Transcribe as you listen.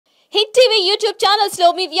Hit TV YouTube channels లో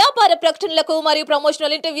మీ వ్యాపార ప్రకటనలకు మరియు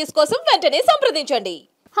ప్రమోషనల్ ఇంటర్వ్యూస్ కోసం వెంటనే సంప్రదించండి.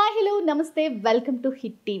 హాయ్ హలో నమస్తే వెల్కమ్ టు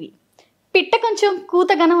హిట్ టీవీ. పిట్ట కొంచెం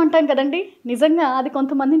కూతగనం అంటాం కదండి, నిజంగా అది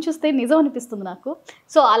కొంతమందిని చూస్తే నిజం అనిపిస్తుంది నాకు.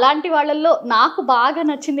 సో అలాంటి వాళ్ళల్లో నాకు బాగా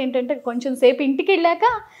నచ్చింది ఏంటంటే, కొంచెం సేపు ఇంటికి వెళ్ళాక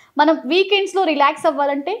మనం వీకెండ్స్లో రిలాక్స్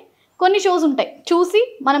అవ్వాలంటే కొన్ని షోస్ ఉంటాయి, చూసి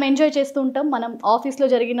మనం ఎంజాయ్ చేస్తూ ఉంటాం. మనం ఆఫీస్లో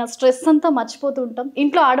జరిగిన స్ట్రెస్ అంతా మర్చిపోతూ ఉంటాం.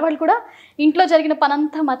 ఇంట్లో ఆడవాళ్ళు కూడా ఇంట్లో జరిగిన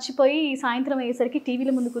పనంతా మర్చిపోయి సాయంత్రం అయ్యేసరికి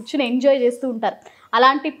టీవీల ముందు కూర్చుని ఎంజాయ్ చేస్తూ ఉంటారు.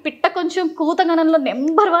 అలాంటి పిట్ట కొంచెం కూతగనంలో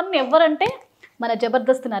నెంబర్ 1 ఎవరంటే మన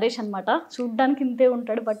జబర్దస్త్ నరేష్ అనమాట. చూడ్డానికి ఇంతే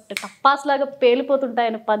ఉంటాడు, బట్ టప్పాస్ లాగా పేలిపోతుంటాయి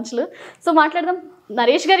ఆయన పంచులు. సో మాట్లాడదాం.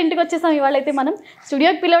 నరేష్ గారి ఇంటికి వచ్చేసాం ఇవాళ. అయితే మనం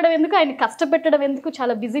స్టూడియోకి పిలవడం ఎందుకు, ఆయన కష్టపెట్టడం ఎందుకు,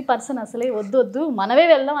 చాలా బిజీ పర్సన్, అసలే వద్దు మనమే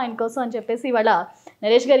వెళ్దాం ఆయన కోసం అని చెప్పేసి ఇవాళ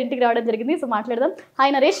నరేష్ గారి ఇంటికి రావడం జరిగింది. సో మాట్లాడదాం.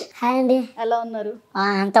 హాయ్ నరేష్. హాయ్ అండి. ఎలా ఉన్నారు?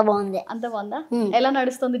 అంత బాగుంది. అంత బాగుందా? ఎలా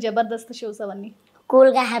నడుస్తుంది జబర్దస్త్ షోస్ అవన్నీ?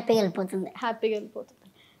 కూల్గా హ్యాపీగా వెళ్ళిపోతుంది. హ్యాపీగా వెళ్ళిపోతుంది.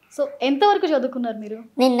 సో ఎంతవరకు చదువుకున్నారు మీరు?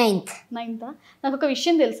 నేను 9th. నాకు ఒక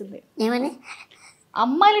విషయం తెలిసింది. ఏమని?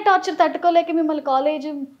 అమ్మాయిల టార్చర్ తట్టుకోలేక మిమ్మల్ని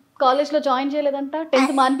కాలేజ్లో జాయిన్ చేయలేదంట,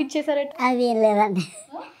 10th మానిపించేశారట. అది ఏం లేదండి,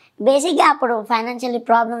 బేసిక్గా అప్పుడు ఫైనాన్షియల్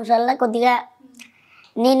ప్రాబ్లమ్స్ వల్ల కొద్దిగా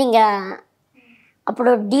నేను ఇంకా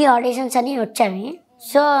అప్పుడు ఆడిషన్స్ అని వచ్చాయి.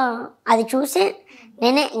 సో అది చూసి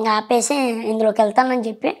నేనే ఇంకా ఆపేసి ఇందులోకి వెళ్తానని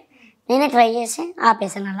చెప్పి నేనే ట్రై చేసి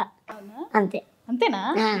ఆపేసాను అలా. అంతేనా?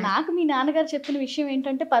 నాకు మీ నాన్నగారు చెప్పిన విషయం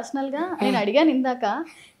ఏంటంటే, పర్సనల్గా నేను అడిగాను ఇందాక,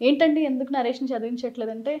 ఏంటంటే ఎందుకు నరేష్ని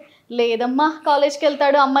చదివించట్లేదంటే, లేదమ్మా కాలేజ్కి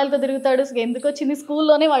వెళ్తాడు, అమ్మాయిలతో తిరుగుతాడు, ఎందుకు వచ్చింది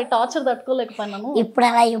స్కూల్లోనే వాడి టార్చర్ తట్టుకోలేకపోయినాము. ఇప్పుడు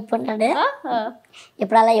అలా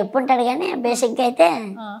చెప్పుంటాడు కానీ బేసిక్గా అయితే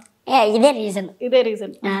ఇదే రీజన్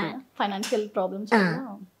ఫైనాన్షియల్ ప్రాబ్లమ్స్.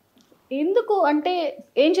 ఎందుకు అంటే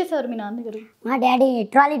ఏం చేశారు మీ నాన్నగారు? మా డాడీ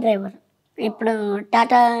ట్రాలీ డ్రైవర్. ఇప్పుడు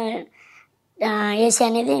టాటా ఏసీ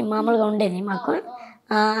అనేది మామూలుగా ఉండేది మాకు,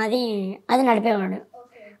 అది నడిపేవాడు.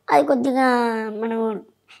 అది కొద్దిగా మనం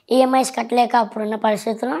ఈఎంఐస్ కట్టలేక అప్పుడున్న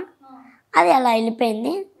పరిస్థితుల్లో అది అలా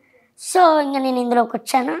వెళ్ళిపోయింది. సో ఇంకా నేను ఇందులోకి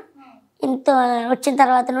వచ్చాను. ఇంత వచ్చిన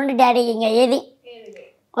తర్వాత నుండి డాడీ ఇంకా ఏది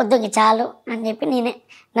వద్దు ఇంక చాలు అని చెప్పి నేనే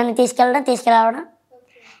నన్ను తీసుకురావడం,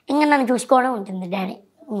 ఇంకా నన్ను చూసుకోవడం ఉంటుంది డాడీ.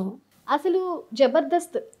 అసలు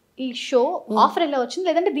జబర్దస్త్ ఈ షో ఆఫర్ ఎలా వచ్చింది,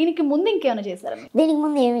 లేదంటే దీనికి ముందు ఇంకేమైనా చేశారా? దీనికి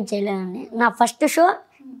ముందు ఏమీ చేయలేదండి. నా ఫస్ట్ షో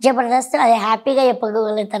జబర్దస్త్, అది హ్యాపీగా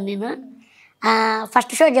చెప్పగలుగుతాను నేను.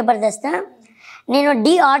 First show Jabardasth. నేను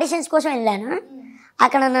ఆడిషన్స్ కోసం వెళ్ళాను.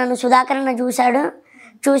 అక్కడ నన్ను సుధాకర్ అన్న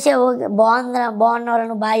చూసే ఓకే బాగున్నారు,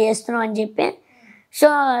 నువ్వు బాగా చేస్తున్నావు అని చెప్పి, సో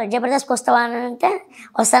జబర్దస్త్కి వస్తావా అని అంటే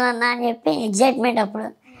వస్తానన్నా అని చెప్పి ఎగ్జైట్మెంట్ అప్పుడు.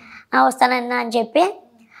 వస్తానన్నా అని చెప్పి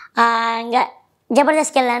ఇంకా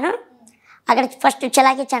జబర్దస్త్కి వెళ్ళాను. అక్కడ ఫస్ట్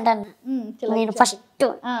చలాకీ అంటాను నేను. ఫస్ట్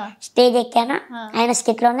స్టేజ్ ఎక్కాను ఆయన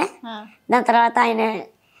స్కిట్లోనే. దాని తర్వాత ఆయన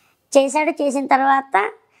చేసిన తర్వాత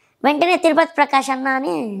వెంటనే తిరుపతి ప్రకాష్ అన్న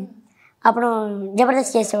అని అప్పుడు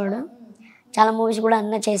జబర్దస్త్ చేసేవాడు, చాలా మూవీస్ కూడా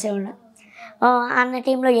అన్న చేసేవాడు. అన్న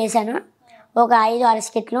టీంలో చేశాను ఒక 5-6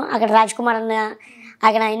 స్కిట్లు. అక్కడ రాజ్ కుమార్ అన్న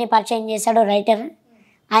అక్కడ ఆయనే పరిచయం చేశాడు, రైటర్.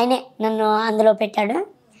 ఆయనే నన్ను అందులో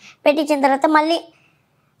పెట్టించిన తర్వాత మళ్ళీ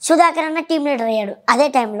సుధాకర్ అన్న టీం లీడర్ అయ్యాడు. అదే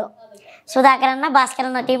టైంలో సుధాకర్ అన్న, భాస్కర్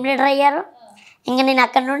అన్న టీం లీడర్ అయ్యారు. ఇంకా నేను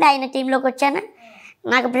అక్కడ నుండి ఆయన టీంలోకి వచ్చాను.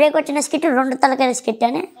 నాకు బ్రేక్ వచ్చిన స్కిట్ 2 తలకాయల స్కిట్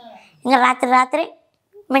అని, ఇంకా రాత్రి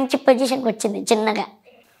మంచి పొజిషన్కి వచ్చింది చిన్నగా.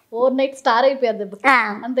 ఓవర్ నైట్ స్టార్ అయిపోయారు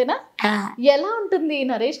అంతేనా? ఎలా ఉంటుంది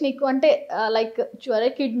నరేష్ నీకు అంటే, like your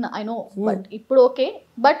A kid I know, but ఇప్పుడు okay,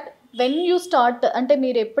 but when you start అంటే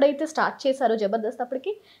మీరు ఎప్పుడైతే స్టార్ట్ చేశారో జబర్దస్త్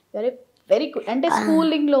అప్పటికి వెరీ గుడ్ అంటే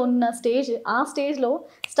స్కూలింగ్ లో ఉన్న ఆ స్టేజ్ లో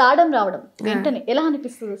స్టార్డమ్ రావడం వెంటనే ఎలా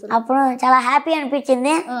అనిపిస్తుంది అసలు? అప్పుడు చాలా హ్యాపీ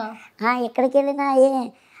అనిపించింది. ఎక్కడికి వెళ్ళినా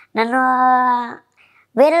నన్ను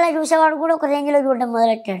వేరేలా చూసేవాడు కూడా ఒక రేంజ్లో చూడడం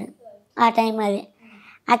మొదలెట్టాడు ఆ టైం. అది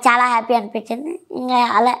చాలా హ్యాపీ అనిపించింది. ఇంకా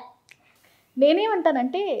అలా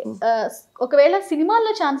నేనేమంటానంటే, ఒకవేళ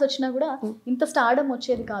సినిమాల్లో ఛాన్స్ వచ్చినా కూడా ఇంత స్టార్డమ్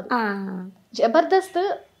వచ్చేది కాదు. జబర్దస్త్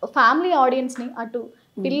ఫ్యామిలీ ఆడియన్స్ని, అటు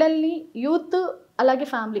పిల్లల్ని, యూత్, అలాగే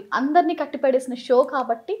ఫ్యామిలీ అందరినీ కట్టిపడేసిన షో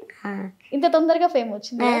కాబట్టి ఇంత తొందరగా ఫేమ్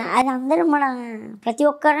వచ్చింది. అది అందరూ ప్రతి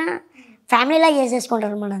ఒక్కరు ఫ్యామిలీలా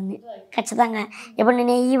చేసేసుకుంటారు మనల్ని ఖచ్చితంగా. ఇప్పుడు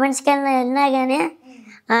నేను ఈవెంట్స్కి వెళ్ళినా కానీ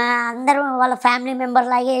అందరూ వాళ్ళ ఫ్యామిలీ మెంబర్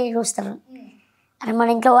లాగే చూస్తారు, అరే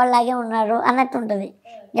మన ఇంట్లో వాళ్ళలాగే ఉన్నారు అన్నట్టు ఉంటుంది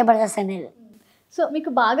జబర్దస్త్ అనేది. సో మీకు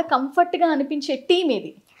బాగా కంఫర్ట్గా అనిపించే టీం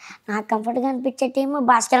ఏది? నాకు కంఫర్ట్గా అనిపించే టీము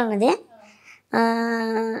భాస్కర్ అన్నది.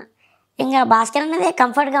 ఇంకా భాస్కర్ అన్నదే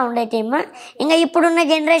కంఫర్ట్గా ఉండే టీమ్. ఇంకా ఇప్పుడున్న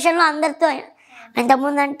జనరేషన్లో అందరితో,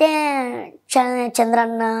 ఇంతకుముందు అంటే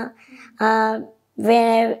చంద్రన్న,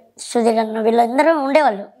 సుధీర్ అన్న వీళ్ళందరూ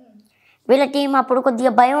ఉండేవాళ్ళు. వీళ్ళ టీం అప్పుడు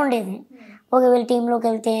కొద్దిగా భయం ఉండేది. ఓకే వీళ్ళ టీంలోకి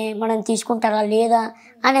వెళ్తే మనం తీసుకుంటారా లేదా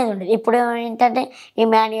అనేది ఉండేది. ఇప్పుడు ఏంటంటే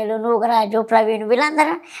ఇమాన్యుయల్, నూగరాజు, ప్రవీణ్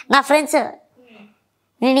వీళ్ళందరూ నా ఫ్రెండ్స్.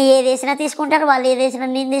 నేను ఏది వేసినా తీసుకుంటారు, వాళ్ళు ఏది వేసినా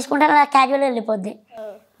నేను తీసుకుంటాను, అలా క్యాజువల్గా వెళ్ళిపోద్ది.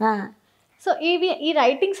 సో ఈ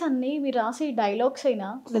రైటింగ్స్ అన్నీ మీరు రాసే డైలాగ్స్ అయినా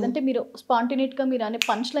లేదంటే మీరు స్పాంటినేట్గా మీరు అనే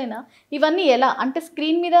పంచ్లైనా ఇవన్నీ ఎలా అంటే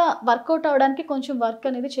స్క్రీన్ మీద వర్కౌట్ అవడానికి కొంచెం వర్క్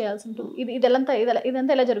అనేది చేయాల్సి ఉంటుంది. ఇదంతా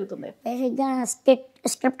ఎలా జరుగుతుంది? బేసిక్గా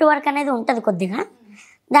స్క్రిప్ట్ వర్క్ అనేది ఉంటుంది కొద్దిగా.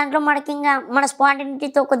 దాంట్లో మనకి ఇంకా మన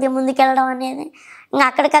స్పాంటినిటీతో కొద్దిగా ముందుకెళ్ళడం అనేది ఇంకా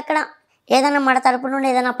అక్కడికక్కడ ఏదైనా మన తరపు నుండి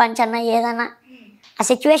ఏదైనా పంచ్ అన్నా ఏదైనా ఆ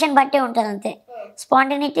సిచ్యువేషన్ బట్టే ఉంటుంది అంతే.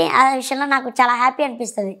 స్పాంటినిటీ ఆ విషయంలో నాకు చాలా హ్యాపీ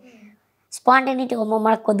అనిపిస్తుంది. స్పాంటినిటీ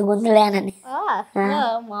మనకు కొద్ది గొంతులేనని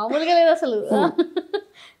మామూలుగా లేదు అసలు.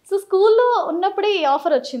 సో స్కూల్లో ఉన్నప్పుడే ఈ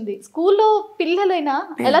ఆఫర్ వచ్చింది. స్కూల్లో పిల్లలైనా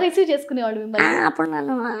ఎలా రిసీవ్ చేసుకునేవాళ్ళు మిమ్మల్ని? అప్పుడు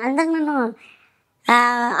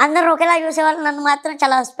అందరూ ఒకేలా చూసేవాళ్ళు, నన్ను మాత్రం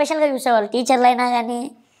చాలా స్పెషల్గా చూసేవాళ్ళు. టీచర్లు అయినా కానీ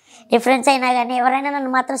ఈ ఫ్రెండ్స్ అయినా కానీ ఎవరైనా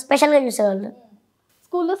నన్ను మాత్రం స్పెషల్గా చూసేవాళ్ళు.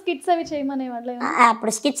 స్కూల్లో స్కిట్స్ అవి చేయమనేవాళ్ళు?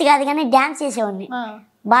 అప్పుడు స్కిట్స్ కాదు కానీ డ్యాన్స్ చేసేవాడిని.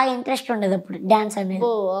 బాగా ఇంట్రెస్ట్ ఉండేది అప్పుడు డ్యాన్స్ అనేది.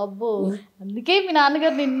 అబ్బో అందుకే మీ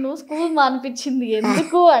నాన్నగారు నిన్ను స్కూల్ మానిపించింది.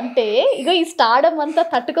 ఎందుకు అంటే ఇగో ఈ స్టార్డమ్ అంతా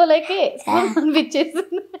తట్టుకోలేకే స్కూల్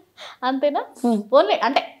మానిపించేసింది అంతేనా? ఓన్లీ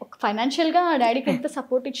అంటే ఫైనాన్షియల్ గా డాడీకి ఎంత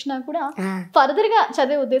సపోర్ట్ ఇచ్చినా కూడా ఫర్దర్ గా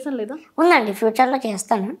చదివే ఉద్దేశం లేదా? ఉందండి, ఫ్యూచర్ లో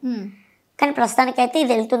చేస్తాను. కానీ ప్రస్తుతానికైతే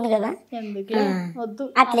ఇది వెళ్తుంది కదా, వద్దు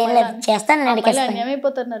అట్లా ఏం లేదు, చేస్తాను.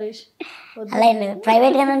 ఏమైపోతారు నరేష్? అలా ఏం లేదు,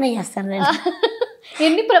 ప్రైవేట్ గానే చేస్తాను.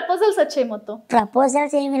 ఎన్ని ప్రపోజల్స్ వచ్చాయి మొత్తం?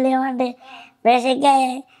 ప్రపోజల్స్ ఏమి లేవండి. బేసిక్గా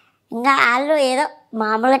ఇంకా వాళ్ళు ఏదో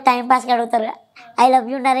మామూలుగా టైం పాస్కి అడుగుతారు, I love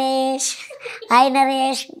you Naresh, I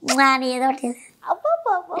Naresh అని ఏదో ఒకటి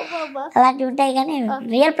అలాంటివి ఉంటాయి. కానీ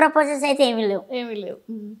రియల్ ప్రపోజల్స్ అయితే ఏమీ లేవు.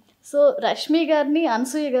 సో రష్మి గారిని,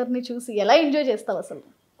 అనసూయ గారిని చూసి ఎలా ఎంజాయ్ చేస్తావు అసలు?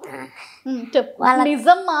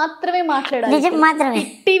 నిజం మాత్రమే మాట్లాడాలి. నిజం మాత్రమే.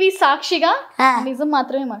 టీవీ సాక్షిగా నిజం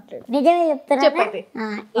మాత్రమే మాట్లాడు. నిజమే చెప్తున్నా.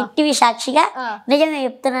 టీవీ సాక్షిగా నిజమే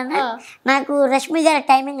చెప్తున్నాను. నాకు రష్మి గారి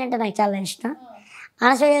టైమింగ్ అంటే నాకు చాలా ఇష్టం.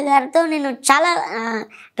 అనసూయ గారితో నేను చాలా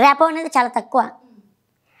ర్యాప్ అనేది చాలా తక్కువ.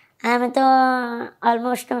 ఆమెతో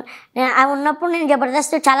ఆల్మోస్ట్ ఆమె ఉన్నప్పుడు నేను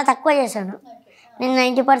జబర్దస్త్ చాలా తక్కువ చేశాను. నేను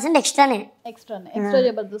 90% ఎక్స్ట్రా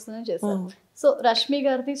జబర్దస్త్ చేశాను. సో రష్మి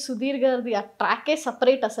గారిది, సుధీర్ గారిది ఆ ట్రాకే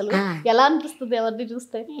సపరేట్. అసలు ఎలా అనిపిస్తుంది ఎవరిని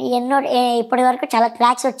చూస్తే? ఇప్పటి వరకు చాలా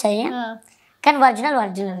ట్రాక్స్ వచ్చాయి కానీ ఒరిజినల్.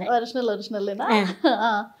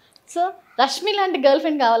 సో రష్మి లాంటి గర్ల్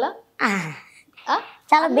ఫ్రెండ్ కావాలా?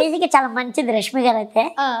 చాలా బేసిక్, చాలా మంచిది రష్మి గారు అయితే.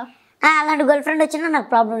 అలాంటి గర్ల్ ఫ్రెండ్ వచ్చినా నాకు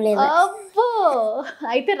ప్రాబ్లం లేదు. అబ్బో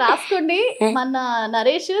అయితే రాసుకోండి. మన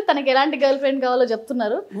నరేష్ తనకి ఎలాంటి గర్ల్ ఫ్రెండ్ కావాలో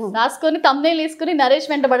చెప్తున్నారు. రాసుకొని తమ్నైల్ వేసుకుని నరేష్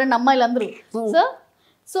వెంటబడండి అమ్మాయిలు అందరూ.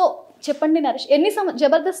 సో చెప్పండి నరేష్,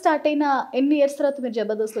 జబర్దస్త్ స్టార్ట్ అయిన ఎన్ని ఇయర్స్ తర్వాత మీరు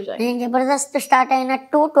జబర్దస్త్ లో జాయిన్? జబర్దస్త్ స్టార్ట్ అయిన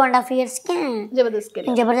 2.5 years కి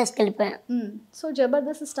జబర్దస్త్ వెళ్ళిపోయాను. సో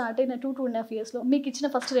జబర్దస్త్ స్టార్ట్ అయిన 2.5 years లో మీకు ఇచ్చిన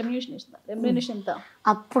ఫస్ట్ రెమ్యునరేషన్ ఎంత?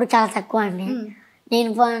 అప్పుడు చాలా తక్కువ అండి.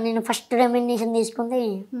 నేను ఫస్ట్ రెమ్యునరేషన్ తీసుకుంది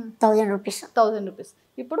 1000 rupees.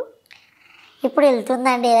 ఇప్పుడు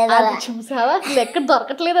వెళ్తుందండి. చూసావా ఎక్కడ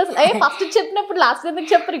దొరకట్లేదు అసలు. ఫస్ట్ చెప్పినప్పుడు లాస్ట్ ఎందుకు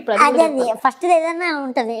చెప్పరు? ఇప్పుడు అదే ఫస్ట్ ఏదన్నా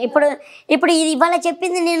ఉంటుంది. ఇప్పుడు ఇది ఇవాళ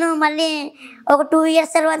చెప్పింది నేను మళ్ళీ ఒక 2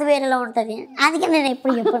 years తర్వాత వేరేలా ఉంటుంది. అందుకే నేను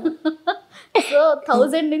ఎప్పుడు చెప్పను. సో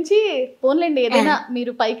 1000 నుంచి పోన్లేండి, ఏదైనా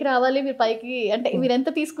మీరు పైకి రావాలి, మీరు పైకి అంటే మీరు ఎంత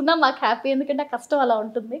తీసుకున్నా మాకు హ్యాపీ, ఎందుకంటే ఆ కష్టం అలా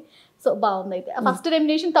ఉంటుంది. సో బాగుంది. అయితే ఫస్ట్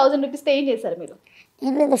రెమ్యునరేషన్ 1000 rupees ఏం చేశారు మీరు?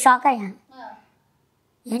 ఏం లేదు, షాక్ అయ్యా.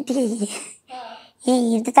 ఏంటి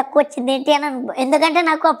ఇంత తక్కువ వచ్చింది ఏంటి అని. ఎందుకంటే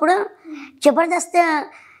నాకు అప్పుడు జబర్దస్త్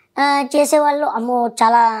చేసేవాళ్ళు అమ్మో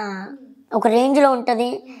చాలా ఒక రేంజ్లో ఉంటుంది,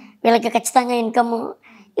 వీళ్ళకి ఖచ్చితంగా ఇన్కమ్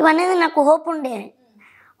ఇవన్నీ నాకు హోప్ ఉండే.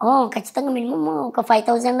 ఖచ్చితంగా మినిమమ్ ఒక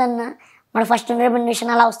 5000 అన్న మన ఫస్ట్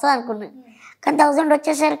రెమ్యునరేషన్ అలా వస్తుంది అనుకున్నాను. కానీ 1000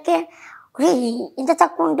 వచ్చేసరికి ఇంత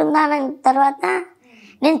తక్కువ ఉంటుందా అని తర్వాత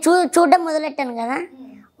నేను చూడడం మొదలెట్టాను కదా.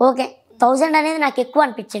 ఓకే 1000 అనేది నాకు ఎక్కువ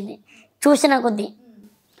అనిపించింది చూసిన కొద్దీ.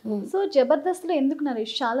 సో జబర్దస్త్లో ఎందుకు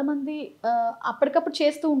నరేష్ చాలా మంది అప్పటికప్పుడు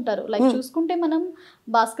చేస్తూ ఉంటారు. లైక్ చూసుకుంటే మనం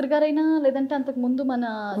భాస్కర్ గారైనా లేదంటే అంతకు ముందు మన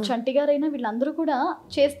చంటి గారైనా వీళ్ళందరూ కూడా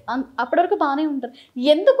అప్పటి వరకు బాగానే ఉంటారు.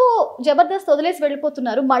 ఎందుకు జబర్దస్త్ వదిలేసి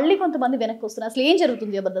వెళ్ళిపోతున్నారు? మళ్ళీ కొంతమంది వెనక్కి వస్తున్నారు. అసలు ఏం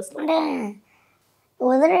జరుగుతుంది జబర్దస్త్? అంటే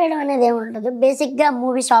వదిలేయడం అనేది ఏముంటుంది, బేసిక్గా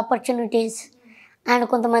మూవీస్ ఆపర్చునిటీస్ అండ్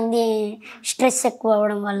కొంతమంది స్ట్రెస్ ఎక్కువ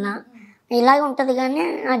అవ్వడం వల్ల ఇలాగ ఉంటుంది. కానీ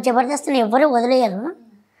ఆ జబర్దస్త్ని ఎవరు వదిలేయరు.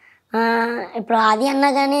 ఇప్పుడు అది అన్నా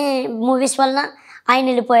కానీ మూవీస్ వల్ల ఆయన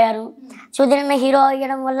వెళ్ళిపోయారు, సుధీర్ అన్న హీరో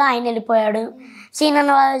అయ్యడం వల్ల ఆయన వెళ్ళిపోయాడు, సీన్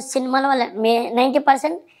అన్న సినిమాల వల్ల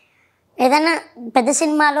 90% ఏదైనా పెద్ద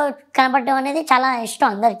సినిమాలో కనపడడం అనేది చాలా ఇష్టం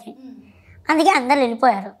అందరికీ. అందుకే అందరు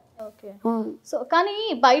వెళ్ళిపోయారు. ఓకే. సో కానీ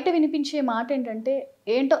బయట వినిపించే మాట ఏంటంటే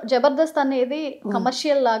ఏంటో జబర్దస్త్ అనేది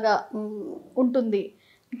కమర్షియల్ లాగా ఉంటుంది,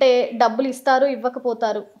 అంటే డబ్బులు ఇస్తారు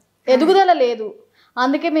ఇవ్వకపోతారు, ఎదుగుదల లేదు,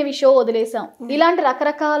 అందుకే మేము ఈ షో వదిలేసాం, ఇలాంటి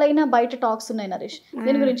రకరకాలైన బయట టాక్స్ ఉన్నాయి నరేష్.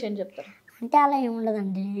 దీని గురించి ఏం చెప్తారు? అంటే అలా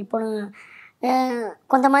ఏముండదండి. ఇప్పుడు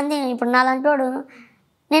కొంతమంది ఇప్పుడు నాలంటోడు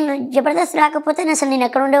నేను జబర్దస్త్ రాకపోతే అసలు నేను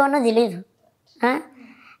ఎక్కడ ఉండేవానో తెలియదు.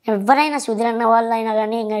 ఎవరైనా సుధీర్ అన్న వాళ్ళు అయినా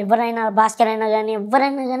కానీ, ఇంకా ఎవరైనా భాస్కర్ అయినా కానీ,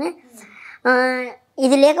 ఎవరైనా కానీ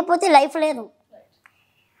ఇది లేకపోతే లైఫ్ లేదు.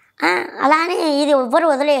 అలానే ఇది ఎవ్వరు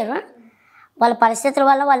వదిలేరు. వాళ్ళ పరిస్థితుల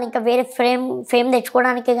వల్ల వాళ్ళు ఇంకా వేరే ఫేమ్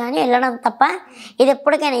తెచ్చుకోవడానికి కానీ వెళ్ళడం తప్ప ఇది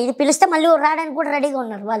ఎప్పటికైనా ఇది పిలిస్తే మళ్ళీ రావడానికి కూడా రెడీగా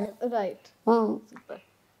ఉన్నారు వాళ్ళు. రైట్.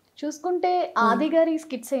 చూసుకుంటే ఆది గారి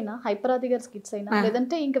స్కిట్స్ అయినా, హైపర్ ఆది గారి స్కిట్స్ అయినా,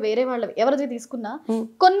 లేదంటే ఇంకా వేరే వాళ్ళవి ఎవరిది తీసుకున్నా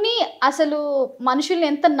కొన్ని అసలు మనుషుల్ని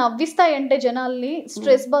ఎంత నవ్విస్తాయంటే జనాల్ని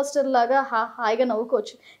స్ట్రెస్ బస్టర్ లాగా హాయిగా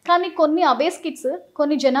నవ్వుకోవచ్చు. కానీ కొన్ని అవే స్కిట్స్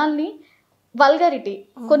కొన్ని జనాల్ని వల్గారిటీ,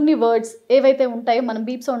 కొన్ని వర్డ్స్ ఏవైతే ఉంటాయో మనం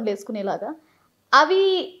బీప్ సౌండ్ వేసుకునేలాగా అవి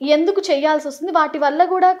ఎందుకు చేయాల్సి వస్తుంది, వాటి వల్ల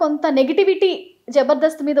కూడా కొంత నెగిటివిటీ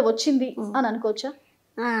జబర్దస్త్ మీద వచ్చింది అని అనుకోవచ్చా?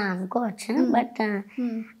 అనుకోవచ్చు. బట్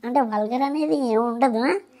అంటే వల్గర్ అనేది ఏముండదు.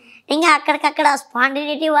 ఇంకా అక్కడికక్కడ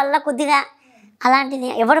స్పాండినిటీ వల్ల కొద్దిగా అలాంటిది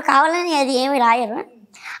ఎవరు కావాలని అది ఏమి రాయరు.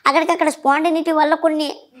 అక్కడికక్కడ స్పాండినిటీ వల్ల కొన్ని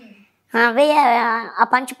ఆ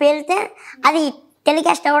పంచ్ పేలితే అది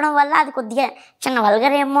టెలికాస్ట్ అవ్వడం వల్ల అది కొద్దిగా చిన్న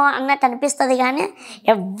వల్గర్ ఏమో అన్నట్టు అనిపిస్తుంది. కానీ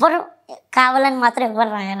ఎవ్వరు కావాలని మాత్రం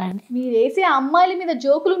ఎవరు రాయాలండి. మీరు వేసే అమ్మాయిల మీద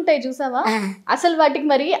జోకులు ఉంటాయి చూసావా, అసలు వాటికి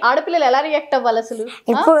మరి ఆడపిల్లలు ఎలా రియాక్ట్ అవ్వాలి అసలు?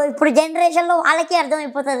 ఇప్పుడు జనరేషన్ లో వాళ్ళకి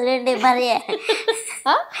అర్థమైపోతుంది లేండి. మరి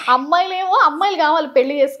అమ్మాయిలు కావాలి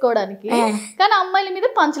పెళ్లి చేసుకోవడానికి, కానీ అమ్మాయిల మీద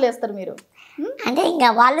పంచలేస్తారు మీరు. అంటే ఇంకా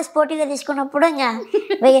వాళ్ళు స్పోర్టివ్గా తీసుకున్నప్పుడు ఇంకా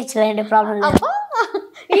వేయచ్చులేండి, ప్రాబ్లం లేదు.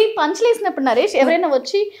 ఈ పంచలు వేసినప్పుడు నరేష్ ఎవరైనా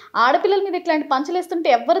వచ్చి ఆడపిల్లల మీద ఇట్లాంటి పంచలు వేస్తుంటే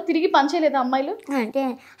ఎవరు తిరిగి పంచలేదు అమ్మాయిలు? అంటే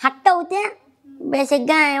హట్ అవుతే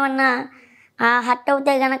బేసిక్గా ఏమన్నా హట్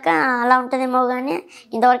అవుతే కనుక అలా ఉంటుందేమో, కానీ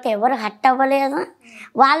ఇంతవరకు ఎవరు హట్ అవ్వలేదు.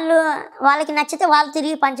 వాళ్ళకి నచ్చితే వాళ్ళు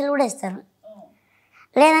తిరిగి పంచలు కూడా వేస్తారు.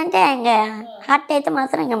 లేదంటే ఇంకా హట్ అయితే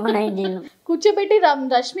మాత్రం ఇంకా మన కూర్చోబెట్టి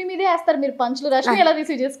రష్మి మీదే వేస్తారు మీరు పంచులు. రష్మి ఎలా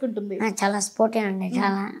రిసీవ్ చేసుకుంటుంది? చాలా స్పోర్టివ్ అండి,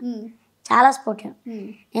 చాలా స్పోర్టివ్.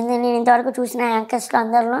 నేను ఇంతవరకు చూసిన యాంకర్స్లో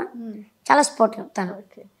అందరిలో చాలా స్పోర్టివ్ తను.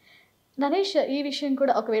 ఓకే నరేష్, ఈ విషయం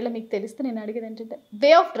కూడా ఒకవేళ మీకు తెలిస్తే నేను అడిగేది ఏంటంటే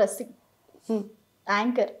వే ఆఫ్ డ్రెస్సింగ్.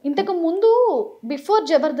 యాంకర్ ఇంతకు ముందు బిఫోర్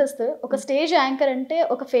జబర్దస్త్ ఒక స్టేజ్ యాంకర్ అంటే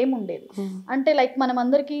ఒక ఫేమ్ ఉండేది. అంటే లైక్ మనం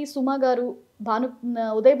అందరికీ సుమా గారు,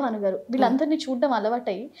 ఉదయ్ భాను గారు వీళ్ళందరినీ చూడడం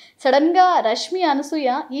అలవాటయ్యి సడన్ గా రష్మి, అనసూయ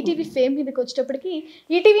ఈటీవీ ఫేమ్ మీదకి వచ్చేటప్పటికి,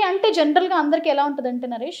 ఈటీవీ అంటే జనరల్ గా అందరికి ఎలా ఉంటుందంటే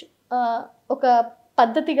నరేష్ ఒక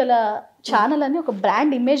పద్ధతి గల ఛానల్ అని ఒక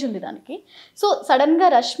బ్రాండ్ ఇమేజ్ ఉంది దానికి. సో సడన్ గా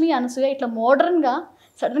రష్మి, అనసూయ ఇట్లా మోడర్న్ గా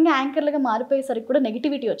సడన్ గా యాంకర్లుగా మారిపోయేసరికి కూడా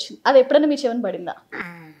నెగిటివిటీ వచ్చింది. అది ఎప్పుడైనా మీ చెవిని పడిందా?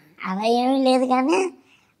 అలా ఏమీ లేదు, కానీ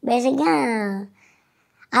బేసిక్గా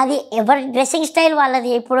అది ఎవరి డ్రెస్సింగ్ స్టైల్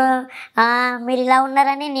వాళ్ళది. ఇప్పుడు మీరు ఇలా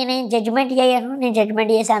ఉన్నారని నేనేం జడ్జిమెంట్ చేయను, నేను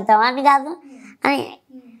జడ్జిమెంట్ చేసేంత అని కాదు అని.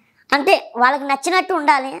 అంటే వాళ్ళకి నచ్చినట్టు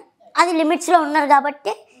ఉండాలి, అది లిమిట్స్లో ఉన్నారు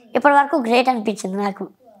కాబట్టి ఇప్పటి వరకు గ్రేట్ అనిపించింది నాకు.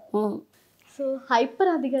 సో హైపర్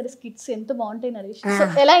ఆది గారి స్కిట్స్ ఎంత బాగుంటాయి నరేష్,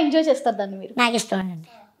 ఎలా ఎంజాయ్ చేస్తారు దాన్ని మీరు? నాకు ఇష్టమేనండి.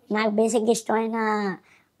 నాకు బేసిక్గా ఇష్టమైన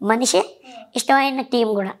మనిషి, ఇష్టమైన టీం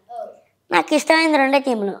కూడా. నాకు ఇష్టమైన 2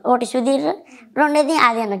 టీంలు, ఒకటి సుధీర్, రెండోది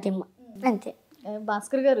ఆది అన్న టీం, అంతే.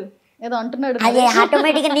 భాస్కర్ గారు ఏదో అంటున్నాడు, అదే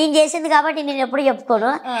ఆటోమేటిక్గా నేను చేసింది కాబట్టి నేను ఎప్పుడు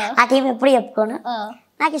చెప్పుకోను, ఆ టీం ఎప్పుడు చెప్పుకోను.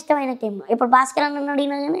 నాకు ఇష్టమైన టీం. ఇప్పుడు భాస్కర్ అన్న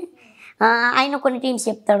అడిగినా కానీ ఆయన కొన్ని టీమ్స్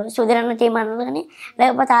చెప్తాడు, సుధీర్ అన్న టీం అని కానీ,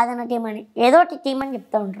 లేకపోతే ఆది అన్న టీం అని, ఏదో టీం అని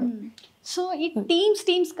చెప్తా ఉంటాడు. సో ఈ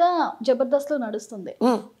టీమ్స్గా జబర్దస్త్లో నడుస్తుంది.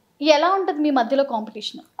 ఎలా ఉంటుంది మీ మధ్యలో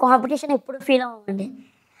కాంపిటీషన్? ఎప్పుడు ఫీల్ అవ్వండి.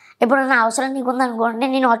 ఇప్పుడు నా అవసరం నీకు ఉందనుకోండి,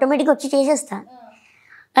 నేను ఆటోమేటిక్గా వచ్చి చేసేస్తాను.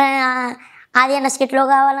 ఆది అన్న స్కిట్లో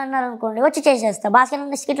కావాలన్నారు అనుకోండి, వచ్చి చేసేస్తా. భాస్కర్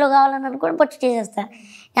అన్న స్కిట్లో కావాలని అనుకోండి, వచ్చి చేసేస్తా.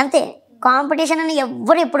 అంతే. కాంపిటీషన్ అని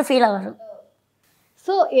ఎప్పుడు ఫీల్ అవ్వరు.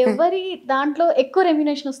 సో ఎవరి దాంట్లో ఎక్కువ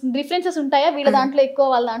రెమ్యునేషన్ వస్తుంది? డిఫరెన్సెస్ ఉంటాయా? వీళ్ళ దాంట్లో ఎక్కువ,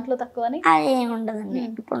 వాళ్ళ దాంట్లో తక్కువ అని? అది ఏమి ఉండదండి.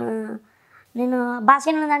 ఇప్పుడు నేను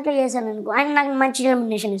భాస్కర్ అన్న దాంట్లో చేశాను అనుకో, ఆయన నాకు మంచి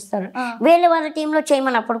రెమ్యునేషన్ ఇస్తారు. వేరే వాళ్ళ టీంలో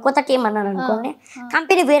చేయమన్నప్పుడు, కొత్త టీం అన్నారు అనుకోండి,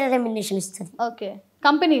 కంపెనీ వేరే రెమ్యునేషన్ ఇస్తుంది. ఓకే,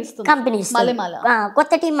 కంపెనీ ఇస్తుంది.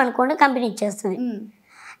 కొత్త టీం అనుకోండి, కంపెనీ ఇచ్చేస్తుంది.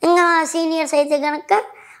 ఇంకా సీనియర్స్ అయితే కనుక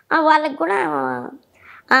వాళ్ళకి కూడా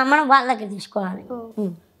మనం వాళ్ళ దగ్గర తీసుకోవాలి.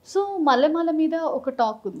 సో మల్లెమాల మీద ఒక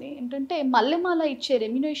టాక్ ఉంది ఏంటంటే, మల్లెమాల ఇచ్చే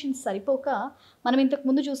రెమ్యునేషన్ సరిపోక, మనం ఇంతకు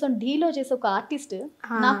ముందు చూసాం ఢీలో చేసే ఒక ఆర్టిస్ట్,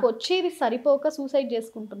 నాకు వచ్చేది సరిపోక సూసైడ్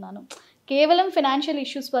చేసుకుంటున్నాను, కేవలం ఫైనాన్షియల్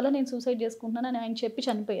ఇష్యూస్ వల్ల నేను సూసైడ్ చేసుకుంటున్నాను అని ఆయన చెప్పి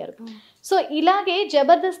చనిపోయారు. సో ఇలాగే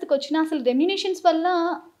జబర్దస్త్కి వచ్చిన అసలు రెమ్యునేషన్స్ వల్ల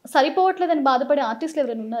సరిపోవట్లేదని బాధపడే ఆర్టిస్టులు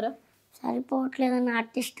ఎవరైనా ఉన్నారా? సరిపోవట్లేదని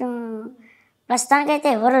ఆర్టిస్ట్ ప్రస్తుతానికైతే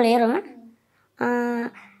ఎవరు లేరు.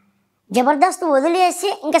 జబర్దస్త్ వదిలేసి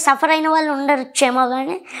ఇంకా సఫర్ అయిన వాళ్ళు ఉండొచ్చేమో,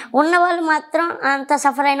 కానీ ఉన్నవాళ్ళు మాత్రం అంత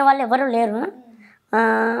సఫర్ అయిన వాళ్ళు ఎవరు లేరు.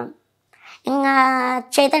 ఇంకా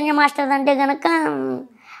చైతన్య మాస్టర్ అంటే కనుక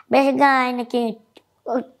బేసిక్గా ఆయనకి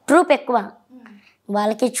ట్రూప్ ఎక్కువ,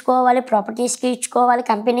 వాళ్ళకి ఇచ్చుకోవాలి, ప్రాపర్టీస్కి ఇచ్చుకోవాలి,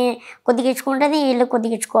 కంపెనీ కొద్దిగా ఇచ్చుకుంటుంది, వీళ్ళు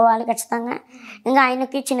కొద్దిగా ఇచ్చుకోవాలి ఖచ్చితంగా. ఇంకా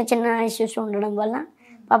ఆయనకి చిన్న చిన్న ఇష్యూస్ ఉండడం వల్ల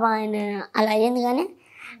పాప ఆయన అలా అయ్యింది. కానీ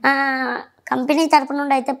కంపెనీ తరపు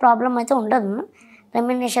నుండి అయితే ప్రాబ్లం అయితే ఉండదు,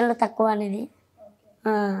 రెమ్యునరేషన్లో తక్కువ అనేది.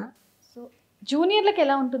 సో జూనియర్లకు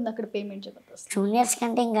ఎలా ఉంటుంది అక్కడ పేమెంట్? జూనియర్స్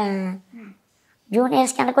కంటే ఇంకా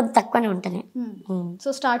జూనియర్స్ కంటే కొద్దిగా తక్కువనే ఉంటుంది. సో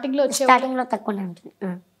స్టార్టింగ్లో తక్కువనే ఉంటుంది.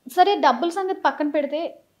 సరే, డబ్బుల సంగతి పక్కన పెడితే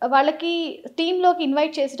వాళ్ళకి టీంలోకి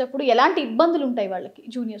ఇన్వైట్ చేసేటప్పుడు ఎలాంటి ఇబ్బందులు ఉంటాయి వాళ్ళకి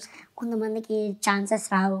జూనియర్స్? కొంతమందికి ఛాన్సెస్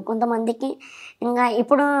రావు, కొంతమందికి ఇంకా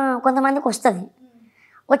ఇప్పుడు కొంతమందికి వస్తుంది.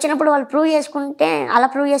 వచ్చినప్పుడు వాళ్ళు ప్రూవ్ చేసుకుంటే అలా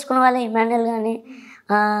ప్రూవ్ చేసుకున్న వాళ్ళే ఇమాన్యుల్ కానీ,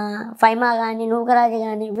 ఫైమా కానీ, నూకరాజు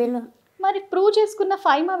కానీ వీళ్ళు. మరి ప్రూవ్ చేసుకున్న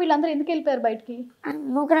ఫైమా వీళ్ళందరూ ఎందుకు వెళ్ళిపోయారు బయటికి?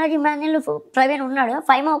 నూకరాజు, ఇమాన్యుల్, ప్రవీణ్ ఉన్నాడు.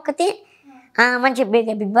 ఫైమా ఒక్కటి మంచి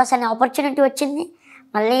బిగ్ బాస్ అనే ఆపర్చునిటీ వచ్చింది.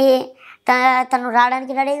 మళ్ళీ తను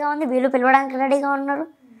రావడానికి రెడీగా ఉంది, వీళ్ళు పిలవడానికి రెడీగా ఉన్నారు.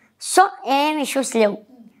 సో ఏం ఇష్యూస్ లేవు.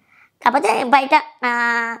 కాకపోతే బయట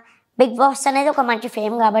బిగ్ బాస్ అనేది ఒక మంచి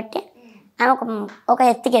ఫేమ్ కాబట్టి ఆమె ఒక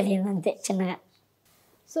ఎత్తుకి ఎదిగింది అంతే చిన్నగా.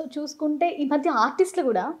 సో చూసుకుంటే ఈ మధ్య ఆర్టిస్టులు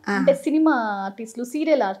కూడా, అంటే సినిమా ఆర్టిస్టులు,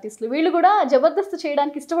 సీరియల్ ఆర్టిస్టులు, వీళ్ళు కూడా జబర్దస్త్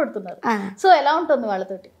చేయడానికి ఇష్టపడుతున్నారు. సో ఎలా ఉంటుంది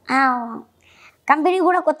వాళ్ళతోటి? కంపెనీ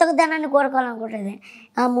కూడా కొత్త ధనాన్ని కోరుకోవాలనుకుంటుంది.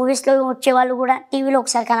 మూవీస్లో వచ్చేవాళ్ళు కూడా టీవీలో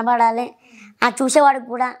ఒకసారి కనబడాలి, చూసేవాడికి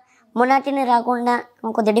కూడా మొనాటిని రాకుండా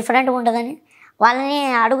కొద్దిగా డిఫరెంట్గా ఉంటుందని వాళ్ళని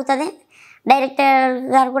అడుగుతుంది. డైరెక్టర్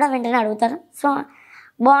గారు కూడా వెంటనే అడుగుతారు. సో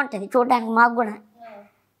బాగుంటుంది చూడడానికి. మాకు కూడా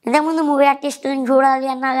ఇంతకుముందు మూవీ ఆర్టిస్టులను చూడాలి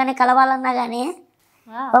అన్నా కానీ, కలవాలన్నా కానీ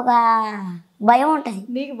ఒక భయం ఉంటుంది.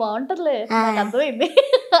 నీకు బాగుంటుందిలే, అర్థమైంది.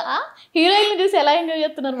 హీరోయిన్ చూసి ఎలా ఎంజాయ్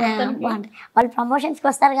చేస్తున్నారు? బాగుంటుంది. వాళ్ళు ప్రమోషన్స్కి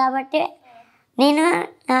వస్తారు కాబట్టి. నేను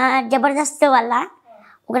జబర్దస్త్ వల్ల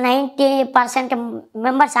ఒక 90%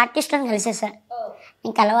 మెంబర్స్ ఆర్టిస్టులను కలిసేసాను.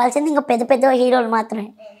 ఇంక కలవాల్సింది ఇంకా పెద్ద పెద్ద హీరోలు మాత్రమే.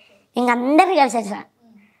 ఇంక అందరినీ కలిసేసాను,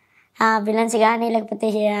 విలన్స్ కానీ లేకపోతే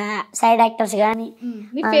సైడ్ యాక్టర్స్ కానీ.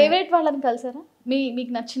 మీ ఫేవరెట్ వాళ్ళని కలిసారా?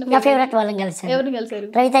 మీకు నచ్చిన నా ఫేవరెట్ వాళ్ళని కలిసాను. ఎవరిని కలిసారు?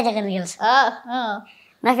 రవితేజ గారిని కలిసాను.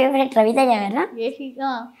 నా ఫేవరెట్ రవితేజ గారు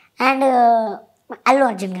అండ్ అల్లు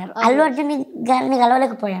అర్జున్ గారు. అల్లు అర్జున్ గారిని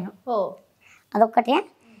కలవలేకపోయాను, అదొక్కటే.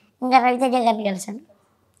 ఇంకా రవితేజ గారిని కలిసాను.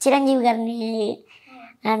 చిరంజీవి గారిని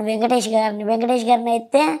అండ్ వెంకటేష్ గారిని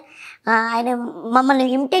అయితే ఆయన మమ్మల్ని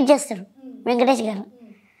ఇమిటేట్ చేస్తారు. వెంకటేష్ గారు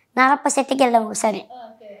నారప్ప సెట్కి వెళ్ళాము ఒకసారి,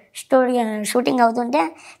 షూటింగ్ అవుతుంటే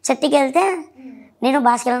సెట్కి వెళ్తే నేను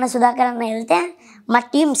భాస్కర్ అన్న, సుధాకర్ అన్న వెళ్తే మా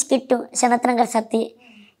టీం స్కిట్ శనత్రం గారు సత్తి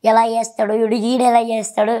ఎలా చేస్తాడు, ఈడు ఎలా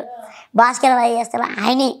చేస్తాడు, భాస్కర్ ఎలా చేస్తాడు,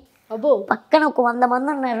 ఆయనే పక్కన ఒక 100 మంది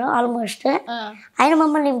ఉన్నారు ఆల్మోస్ట్. ఆయన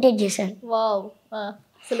మమ్మల్ని ఇమిటేట్ చేశారు.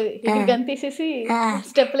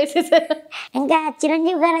 ఇంకా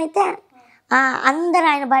చిరంజీవి గారు అయితే అందరు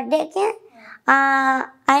ఆయన బర్త్డేకి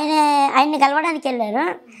ఆయన్ని కలవడానికి వెళ్ళారు.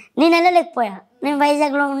 నేను వెళ్ళలేకపోయా, నేను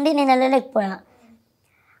వైజాగ్లో ఉండి నేను వెళ్ళలేకపోయా.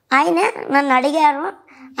 ఆయన నన్ను అడిగారు.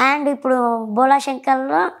 అండ్ ఇప్పుడు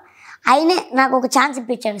బోలాశంకర్లో ఆయనే నాకు ఒక ఛాన్స్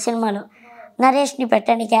ఇప్పించాడు సినిమాలో, నరేష్ని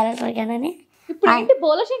పెట్టండి క్యారెక్టర్ కానీ.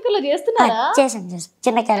 చేశాను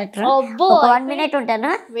చిన్న క్యారెక్టర్, 1 minute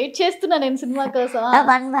ఉంటాను. వెయిట్ చేస్తున్నా నేను సినిమా కోసం.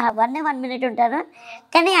 1 minute ఉంటాను.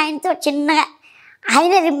 కానీ ఆయనతో చిన్నగా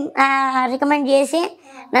ఆయన రికమెండ్ చేసి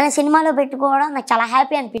నన్ను సినిమాలో పెట్టుకోవడం నాకు చాలా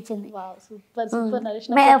హ్యాపీ అనిపించింది.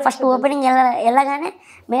 ఫస్ట్ ఓపెనింగ్ వెళ్ళగానే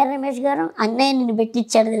మేయర్ రమేష్ గారు అన్నయ్య నిన్ను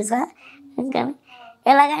పెట్టించాడు తెలుసా. ఇంకా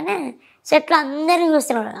ఎలాగానే సెట్లో అందరినీ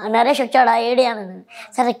చూస్తున్నాడు, నరేష్ వచ్చాడు ఏడి అన్నాను.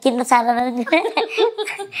 సరే కింద సార్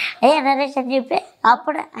నరేష్ అని చెప్పి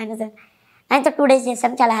అప్పుడు ఆయనతో 2 days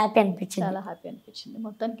చేశాను. చాలా హ్యాపీ అనిపించింది.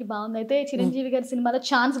 మొత్తానికి బాగుంది. అయితే చిరంజీవి గారి సినిమాలో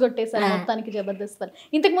ఛాన్స్ కొట్టేశారు మొత్తానికి జబర్దస్త్ వాళ్ళు.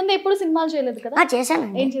 ఇంతకు ముందు ఎప్పుడు సినిమాలు చేయలేదు కదా? చేశాను.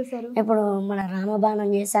 ఏం చేశారు? ఇప్పుడు మన రామబాణం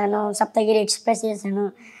చేశాను, సప్తగిరి ఎక్స్ప్రెస్ చేశాను,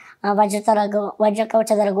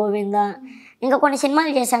 వజ్రకవచధర గోవింద, ఇంకా కొన్ని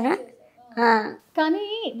సినిమాలు చేశాను. కానీ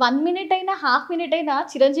 1 minute అయినా 1/2 minute అయినా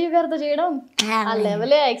చిరంజీవి గారితో చేయడం ఆ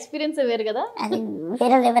లెవెలే, ఎక్స్పీరియన్స్ వేరు కదా, అది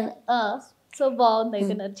వేరే లెవెల్. సో బాగుంది.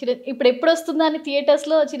 అయితే ఇప్పుడు ఎప్పుడు వస్తుందా అని థియేటర్స్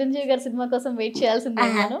లో చిరంజీవి గారి సినిమా కోసం వెయిట్ చేయాల్సిందే.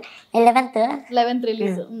 11th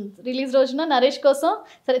రిలీజ్ రోజున నరేష్ కోసం,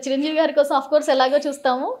 సరే చిరంజీవి గారి కోసం ఆఫ్ కోర్స్ ఎలాగో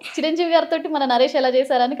చూస్తాము. చిరంజీవి గారితో మన నరేష్ ఎలా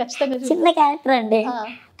చేశారని ఖచ్చితంగా. చిన్న క్యారెక్టర్ అండి.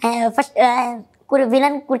 ఫస్ట్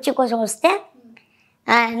విలన్ కుర్చీ కోసం వస్తే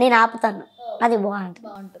నేను ఆపుతాను, అది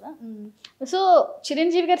బాగుంటుందా? సో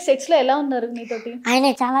చిరంజీవి గారి సెట్స్ లో ఎలా ఉన్నారు మీతోటి? ఆయన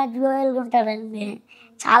చాలా జోయల్గా ఉంటారండి.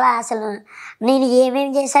 చాలా అసలు నేను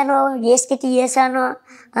ఏమేమి చేశానో, ఏ స్కిట్ చేశానో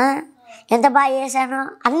ఎంత బాగా చేశానో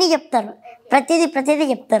అన్నీ చెప్తారు, ప్రతిదీ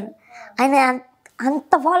చెప్తారు. ఆయన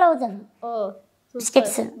అంత ఫాలో అవుతారు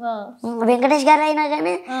స్కిట్స్. వెంకటేష్ గారు అయినా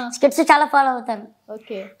కానీ స్కిట్స్ చాలా ఫాలో అవుతారు.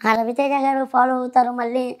 రవితేజ గారు ఫాలో అవుతారు.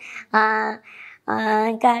 మళ్ళీ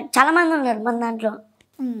ఇంకా చాలామంది ఉన్నారు మన దాంట్లో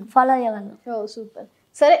ఫాలో అయ్యేవాళ్ళు. సూపర్.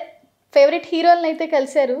 సరే, ఫేవరెట్ హీరోయిన్ అయితే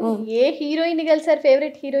కలిసారు. ఏ హీరోయిన్ కలిసారు?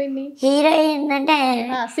 ఫేవరెట్ హీరోయిన్ అంటే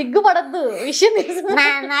సిగ్గుపడద్దు విషయం.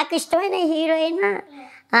 నాకు ఇష్టమైన హీరోయిన్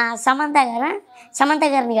సమంత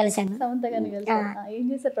గారిని కలిసాను. ఏం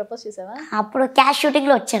చేశారు? ప్రపోజ్ చేసావా? అప్పుడు క్యాష్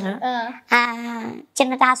షూటింగ్లో వచ్చాను.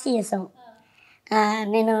 చిన్న టాస్క్ చేసాం.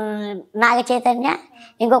 నేను నాగ చైతన్య,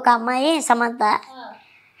 ఇంకొక అమ్మాయి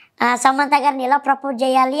సమంత గారిని ఎలా ప్రపోజ్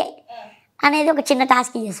చేయాలి అనేది ఒక చిన్న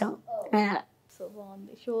టాస్క్ చేసాం. సో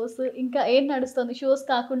బాగుంది. షోస్ ఇంకా ఏం నడుస్తుంది? షోస్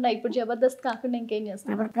కాకుండా ఇప్పుడు జబర్దస్త్ కాకుండా ఇంకేం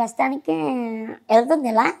చేస్తాను? ఇప్పుడు ప్రస్తుతానికి వెళ్తుంది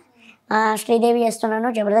ఇలా శ్రీదేవి చేస్తున్నాను,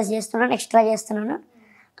 జబర్దస్త్ చేస్తున్నాను, ఎక్స్ట్రా చేస్తున్నాను,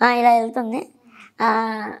 ఇలా వెళ్తుంది.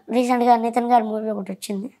 రీసెంట్గా నితిన్ గారి మూవీ ఒకటి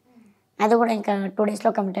వచ్చింది, అది కూడా ఇంకా 2 డేస్లో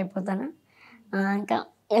కంప్లీట్ అయిపోతాను. ఇంకా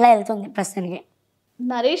ఇలా వెళ్తుంది ప్రస్తుతానికి.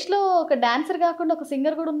 నరేష్లో ఒక డాన్సర్ కాకుండా ఒక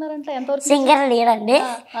సింగర్ కూడా ఉన్నారంట, ఎంతవరకు? సింగర్ లేడండి,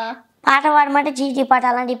 పాట పాడమంటే చీటీ పాట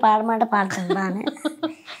అలాంటివి పాడమంటే పాడుతుంది బాగానే.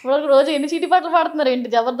 రోజు ఎన్ని చీటీ పాటలు పాడుతున్నారు ఏంటి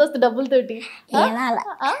జబర్దస్త్ డబ్బులతోటి?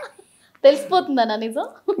 తెలిసిపోతుందా నిజం?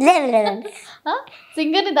 లేదండి.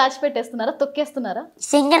 సింగర్ని దాచిపెట్టేస్తున్నారా, తొక్కేస్తున్నారా?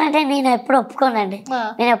 సింగర్ అంటే నేను ఎప్పుడు ఒప్పుకోనండి.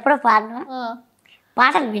 నేను ఎప్పుడూ పాడను,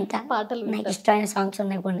 పాటలు వింటా. నాకు ఇష్టమైన సాంగ్స్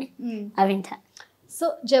ఉన్నాయి కొన్ని, అవి వింటా. సో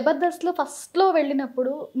జబర్దస్త్లో ఫస్ట్లో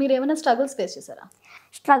వెళ్ళినప్పుడు మీరు ఏమైనా స్ట్రగుల్స్ ఫేస్ చేశారా?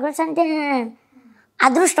 స్ట్రగుల్స్ అంటే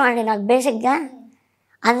అదృష్టం అండి నాకు. బేసిక్గా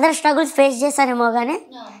అందరు స్ట్రగుల్స్ ఫేస్ చేశారేమో కానీ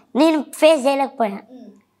నేను ఫేస్ చేయలేకపోయాను.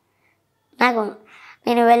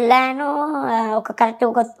 నేను వెళ్ళాను, కరెక్ట్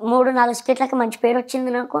ఒక 3-4 స్కిట్లకి మంచి పేరు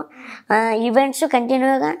వచ్చింది నాకు. ఈవెంట్స్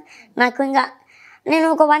కంటిన్యూగా నాకు ఇంకా నేను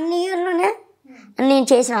ఒక 1 ఇయర్లోనే నేను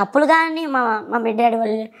చేసిన అప్పులు కానీ మా మమ్మీ డాడీ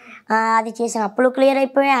వాళ్ళు అది చేసిన అప్పులు క్లియర్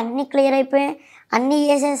అయిపోయాయి, అన్నీ క్లియర్ అయిపోయాయి, అన్నీ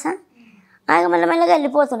చేసేసా. మెల్లమెల్లగా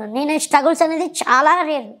వెళ్ళిపోతున్నాను. నేను స్ట్రగుల్స్ అనేది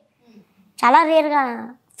చాలా రేర్గా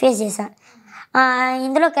ఫేస్ చేశాను.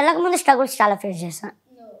 ఇందులోకి వెళ్ళకముందు స్ట్రగుల్స్ చాలా ఫేస్ చేశాను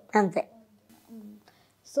అంతే.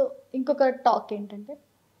 సో ఇంకొక టాక్ ఏంటంటే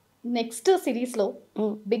నెక్స్ట్ సిరీస్లో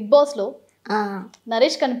బిగ్ బాస్లో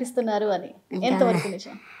నరేష్ కనిపిస్తున్నారు అని, ఎంతవరకు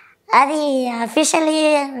నిజం? అది అఫీషియల్లీ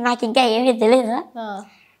నాకు ఇంకా ఏమీ తెలియదు,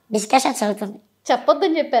 డిస్కషన్స్ అవుతుంది.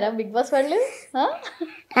 చెప్పొద్దని చెప్పారా బిగ్ బాస్ వాళ్ళు?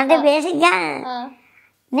 అంటే బేసిక్గా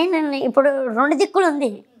నేను ఇప్పుడు 2 దిక్కులు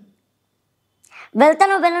ఉంది,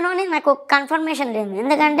 వెళ్ళను అని నాకు కన్ఫర్మేషన్ లేదు.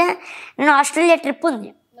 ఎందుకంటే నేను ఆస్ట్రేలియా ట్రిప్ ఉంది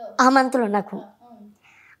ఆ మంత్లో నాకు.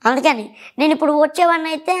 అందుకని నేను ఇప్పుడు వచ్చేవాడిని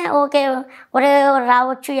అయితే ఓకే,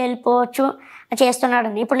 రావచ్చు వెళ్ళిపోవచ్చు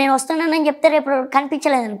చేస్తున్నాడని. ఇప్పుడు నేను వస్తున్నానని చెప్తే రేపు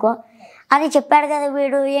కనిపించలేదనుకో, అది చెప్పాడు కదా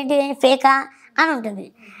వీడు ఏంటి ఫేకా అని ఉంటుంది.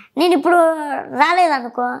 నేను ఇప్పుడు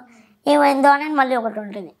రాలేదనుకో ఏమైందో అని మళ్ళీ ఒకటి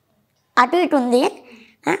ఉంటుంది, అటు ఇటు ఉంది.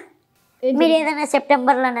 మీరు ఏదైనా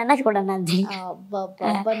సెప్టెంబర్లోనైనా చూడండి అంతే.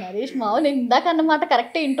 నరేష్ మావ, నేను ఇందాక అన్నమాట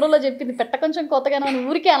కరెక్టే ఇంట్రోలో చెప్పింది, పెట్ట కొంచెం కొత్తగా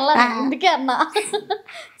ఊరికే అన్నా, ఇందుకే అన్నా.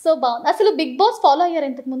 సో బాగుంది. అసలు బిగ్ బాస్ ఫాలో అయ్యారు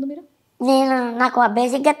ఇంతకు ముందు మీరు? నాకు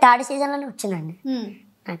బేసిక్గా 3rd సీజన్లోనే వచ్చిందండి.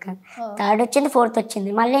 నాకు 3rd వచ్చింది, 4th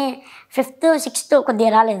వచ్చింది, మళ్ళీ 5th 6th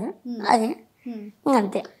కొద్దిగా రాలేదు. అది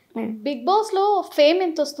అంతే. బిగ్ బాస్లో ఫేమ్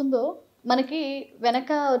ఎంత వస్తుందో మనకి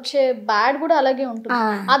వెనక వచ్చే బ్యాడ్ కూడా అలాగే ఉంటుంది.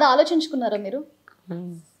 అది ఆలోచించుకున్నారా మీరు?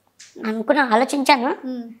 ఆలోచించాను.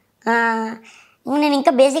 నేను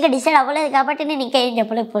ఇంకా బేసిక్గా డిసైడ్ అవ్వలేదు కాబట్టి నేను ఇంకా ఏం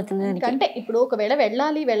చెప్పలేకపోతున్నాను. అంటే ఇప్పుడు ఒకవేళ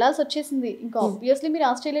వెళ్ళాల్సి వచ్చేసింది, ఇంకా ఆబ్వియస్లీ మీరు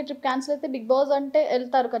ఆస్ట్రేలియా ట్రిప్ క్యాన్సిల్ అయితే బిగ్ బాస్ అంటే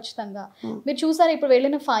వెళ్తారు ఖచ్చితంగా. మీరు చూసారు ఇప్పుడు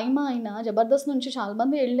వెళ్ళిన ఫైమా అయినా జబర్దస్త్ నుంచి చాలా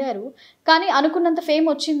మంది వెళ్ళారు, కానీ అనుకున్నంత ఫేమ్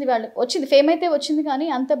వచ్చింది, ఫేమ్ అయితే వచ్చింది, కానీ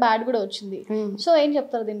అంత బ్యాడ్ కూడా వచ్చింది. సో ఏం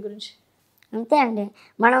చెప్తారు దీని గురించి? అంతే అండి,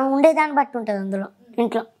 మనం ఉండేదాన్ని బట్టి ఉంటుంది. అందులో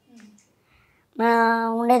ఇంట్లో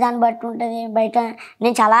ఉండేదాన్ని బట్టి ఉంటుంది. బయట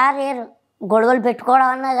నేను చాలా రేరు గొడవలు పెట్టుకోవడం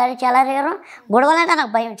అన్నా కానీ చాలా రేరు. గొడవలు అంటే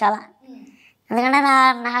నాకు భయం చాలా, ఎందుకంటే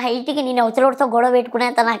నా హైట్కి నేను అవతలతో గొడవ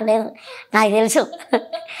పెట్టుకునేంత నాకు లేదు, నాకు తెలుసు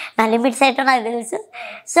నా లిమిట్స్ ఏంటో నాకు తెలుసు.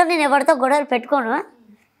 సో నేను ఎవరితో గొడవలు పెట్టుకోను.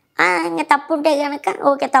 ఇంకా తప్పు ఉంటే కనుక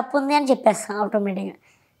ఓకే తప్పు ఉంది అని చెప్పేస్తాను ఆటోమేటిక్గా,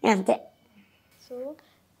 అంతే. సో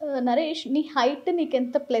నరేష్, నీ హైట్ నీకు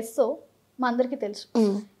ఎంత ప్లస్సో మా అందరికీ తెలుసు.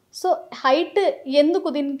 సో హైట్ ఎందుకు,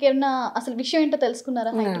 దీనికి ఏమన్నా అసలు విషయం ఏంటో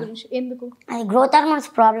తెలుసుకున్నారా హైట్ గురించి? ఎందుకు? అది గ్రోత్ హార్మోన్స్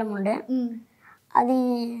ప్రాబ్లం ఉండే, అది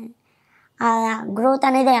గ్రోత్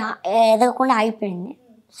అనేది ఎదగకుండా ఆగిపోయింది.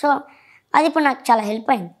 సో అది ఇప్పుడు నాకు చాలా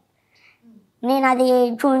హెల్ప్ అయింది. నేను అది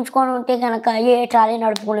చూపించుకొని ఉంటే కనుక ఏ ట్రాలీ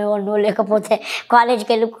నడుపుకునేవాడినో, లేకపోతే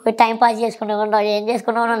కాలేజీకి వెళ్ళి టైం పాస్ చేసుకునేవాడినో, ఏం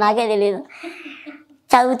చేసుకునేవాడినో నాకే తెలియదు.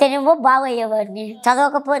 చదివితేనేమో బాగా అయ్యేవాడిని,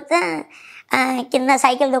 చదవకపోతే కింద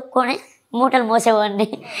సైకిల్ దొక్కుని మూటలు మోసేవాడిని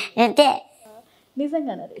అంతే.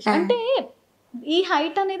 నిజంగా నరేష్ అంటే ఈ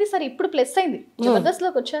హైట్ అనేది సరే ఇప్పుడు ప్లస్ అయింది జబర్దస్త్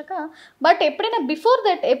లోకి వచ్చాక, బట్ ఎప్పుడైనా బిఫోర్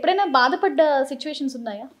దట్ ఎప్పుడైనా బాధపడ్డ సిచ్యువేషన్స్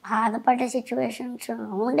ఉన్నాయా? బాధపడే సిచ్యువేషన్స్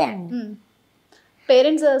ఉండే అండి.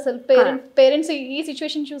 పేరెంట్స్ అసలు పేరెంట్స్ ఈ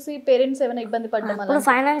సిచ్యువేషన్ చూసి పేరెంట్స్ ఏమైనా ఇబ్బంది పడ్డం? ఇప్పుడు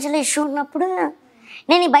ఫైనాన్షియల్ ఇష్యూ ఉన్నప్పుడు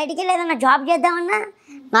నేను బయటికి వెళ్ళి ఏదన్నా జాబ్ చేద్దామన్నా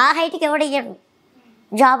నా హైట్కి ఎవడు ఇయ్యడు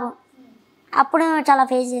జాబు. అప్పుడు చాలా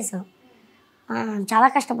ఫేస్ చేసాం, చాలా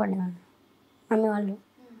కష్టపడ్డాను మమ్మీ వాళ్ళు.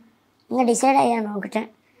 ఇంకా డిసైడ్ అయ్యాను ఒకటే,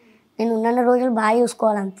 నేను ఉన్న రోజులు బాగా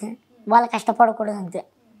చూసుకోవాలంతే, వాళ్ళు కష్టపడకూడదు అంతే.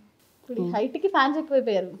 హైట్కి ఫ్యాన్స్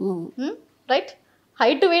ఎక్కువైపోయారు రైట్.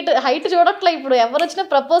 హైట్ చూడట్లే ఇప్పుడు ఎవరు వచ్చినా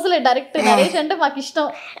ప్రపోజల్ డైరెక్ట్ నరేష్ అంటే మాకు ఇష్టం.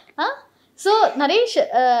 సో నరేష్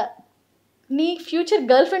నీ ఫ్యూచర్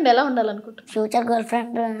గర్ల్ ఫ్రెండ్ ఎలా ఉండాలనుకుంటున్నావు? ఫ్యూచర్ గర్ల్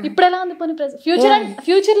ఫ్రెండ్ ఇప్పుడు ఎలా ఉంది? పోనీ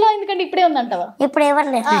ఫ్యూచర్ లో ఎందుకంటే ఇప్పుడే ఉందంటావా? ఇప్పుడు ఎవరు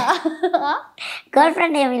లేదు, గర్ల్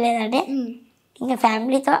ఫ్రెండ్ ఏమీ లేదంటే ఇంకా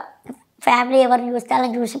ఫ్యామిలీ ఎవరిని చూస్తే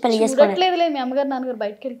వాళ్ళని చూసి పెళ్లి చేసుకోవట్లేదులే. మీ అమ్మగారు నాన్నగారు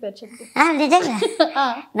బయటకు వెళ్ళిపోయారు చెప్పు. నిజంగా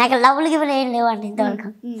నాకు లవ్లు గివ్వులు ఏం లేవండి ఇంతవరకు.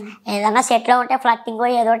 ఏదన్నా సెట్లో ఉంటే ఫ్లట్టింగ్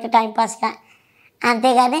ఏదో ఒకటి టైంపాస్గా,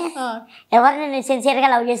 అంతేగాని ఎవరిని నేను సిన్సియర్గా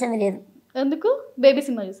లవ్ చేసేది లేదు. ఎందుకు? బేబీ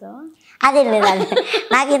సినిమా చూసావా? అదే లేదు, అది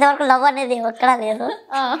నాకు ఇంతవరకు లవ్ అనేది ఎక్కడా లేదు.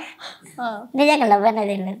 నిజంగా లవ్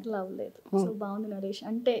అనేది లేదు. లవ్ లేదు. సో బాగుంది నరేష్.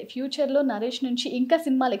 అంటే ఫ్యూచర్ లో నరేష్ నుంచి ఇంకా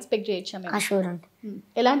సినిమాలు ఎక్స్పెక్ట్ చేయొచ్చా? షూర్ అండి.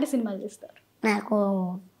 ఎలాంటి సినిమాలు చేస్తారు? నాకు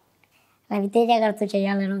రవితేజ గారితో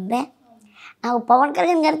చేయాలని ఉంది. నాకు పవన్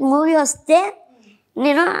కళ్యాణ్ గారికి మూవీ వస్తే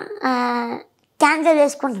నేను క్యాన్సిల్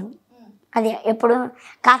చేసుకున్నాను. అది ఎప్పుడు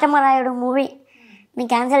కాటమరాయుడు మూవీ నేను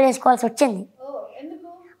క్యాన్సిల్ చేసుకోవాల్సి వచ్చింది.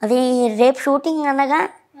 అది రేపు షూటింగ్ అనగా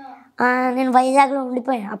నేను వైజాగ్లో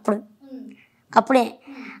ఉండిపోయాను. అప్పుడే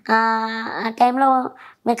ఆ టైంలో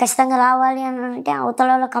మీరు ఖచ్చితంగా రావాలి అని అంటే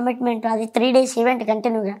అవతల కమిట్మెంట్. అది 3 days ఈవెంట్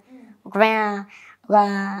కంటిన్యూగా, ఒక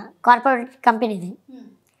కార్పొరేట్ కంపెనీది.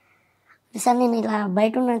 సార్ నేను ఇలా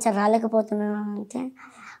బయట ఉన్నాను సార్, రాలేకపోతున్నాను అంటే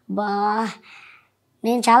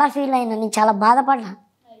నేను చాలా ఫీల్ అయినా, నేను చాలా బాధపడ్డా.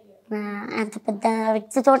 అంత పెద్ద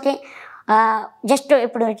వ్యక్తితోటి జస్ట్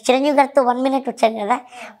ఇప్పుడు చిరంజీవి గారితో 1 minute వచ్చాను కదా,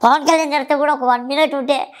 పవన్ కళ్యాణ్ గారితో కూడా ఒక 1 minute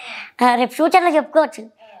ఉంటే రేపు ఫ్యూచర్లో చెప్పుకోవచ్చు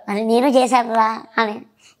అని నేను చేశాను రా అని.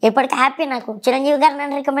 ఇప్పటికీ హ్యాపీ. నాకు చిరంజీవి గారు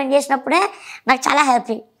నన్ను రికమెండ్ చేసినప్పుడే నాకు చాలా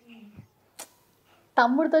హ్యాపీ.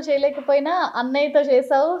 తమ్ముడితో చేయలేకపోయినా అన్నయ్యతో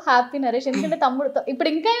చేసావు, హ్యాపీ నరేష్. ఎందుకంటే తమ్ముడితో ఇప్పుడు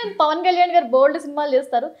ఇంకా పవన్ కళ్యాణ్ గారు బోల్డ్ సినిమాలు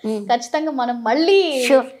చేస్తారు, ఖచ్చితంగా మనం మళ్ళీ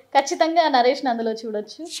ఖచ్చితంగా నరేష్ అందులో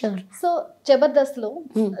చూడొచ్చు. సో జబర్దస్త్ లో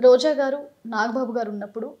రోజా గారు నాగబాబు గారు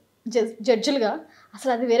ఉన్నప్పుడు జడ్జిలుగా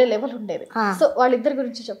అసలు అది వేరే లెవెల్ ఉండేది. సో వాళ్ళిద్దరి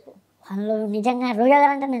గురించి చెప్పు. వాళ్ళు నిజంగా రోజా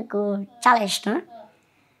గారు అంటే నాకు చాలా ఇష్టం.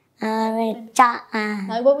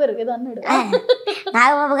 నాగబాబు గారు ఏదో అన్నాడు.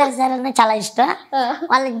 నాగబాబు గారు సార్ అంటే చాలా ఇష్టం.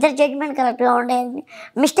 వాళ్ళిద్దరు జడ్జ్మెంట్ కరెక్ట్గా ఉండేది.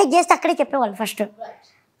 మిస్టేక్ చేస్తే అక్కడే చెప్పేవాళ్ళు. ఫస్ట్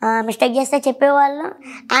మిస్టేక్ చేస్తే చెప్పేవాళ్ళు.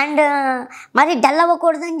 అండ్ మరి డల్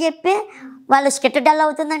అవ్వకూడదని చెప్పి వాళ్ళు స్కిట్ డల్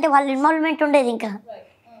అవుతుందంటే వాళ్ళ ఇన్వాల్వ్మెంట్ ఉండేది. ఇంకా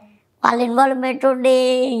వాళ్ళ ఇన్వాల్వ్మెంట్ ఉండి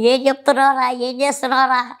ఏం చెప్తున్నారా, ఏం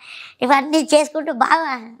చేస్తున్నారా, ఇవన్నీ చేసుకుంటూ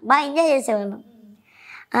బాగా ఎంజాయ్ చేసేవాళ్ళం.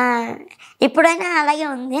 ఇప్పుడైనా అలాగే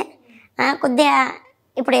ఉంది, కొద్దిగా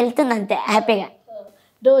ఇప్పుడు వెళ్తుంది అంతే హ్యాపీగా.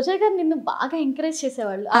 రోజా గారు నిన్ను బాగా ఎంకరేజ్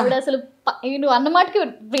చేసేవాళ్ళు. ఆవిడ అసలు నువ్వు అన్నమాటకి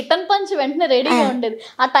రిటర్న్ పంచ్ వెంటనే రెడీగా ఉండేది.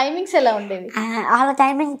 ఆ టైమింగ్స్ ఎలా ఉండేవి? వాళ్ళ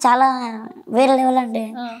టైమింగ్ చాలా వేరే లెవెల్ అండి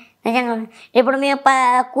నిజంగా. ఇప్పుడు మేము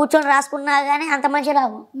కూర్చొని రాసుకున్నా కానీ అంత మంచి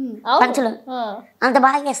రావు పంచులు, అంత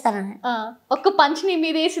బాగా చేస్తానని. ఒక్క పంచ్ నీ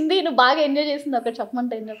మీద వేసింది నువ్వు బాగా ఎంజాయ్ చేసింది అక్కడ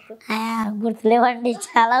చెప్పమంటే ఏం చెప్తావు? గుర్తులేవండి,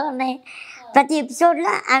 చాలా ఉన్నాయి. ప్రతి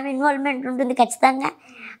ఎపిసోడ్లో ఆమె ఇన్వాల్వ్మెంట్ ఉంటుంది ఖచ్చితంగా.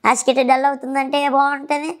 ఆ స్కిట్ డల్ అవుతుందంటే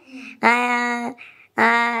బాగుంటుంది,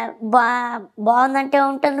 బాగుందంటే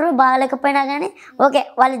ఉంటున్నారు, బాగాలేకపోయినా కానీ ఓకే.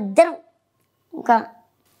 వాళ్ళిద్దరు ఇంకా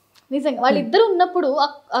నిజంగా వాళ్ళిద్దరు ఉన్నప్పుడు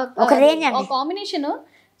ఒక రేంజ్ అండి, కాంబినేషన్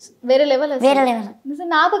వేరే లెవెల్.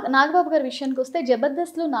 నాగబాబు గారి విషయానికి వస్తే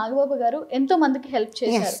జబర్దస్త్ లో నాగబాబు గారు ఎంతో మందికి హెల్ప్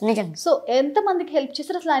చేశారు. సో ఎంత మందికి హెల్ప్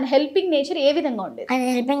చేశారు? అసలు ఆయన హెల్పింగ్ నేచర్ ఏ విధంగా ఉండేది? ఆయన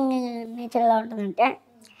హెల్పింగ్ నేచర్ ఎలా ఉంటుందంటే,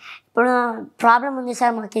 ఇప్పుడు ప్రాబ్లం ఉంది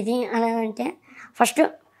సార్ మాకు ఇది అని అంటే ఫస్ట్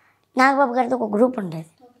నాగబాబు గారితో ఒక గ్రూప్ ఉండేది,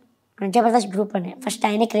 జబర్దస్త్ గ్రూప్ అని. ఫస్ట్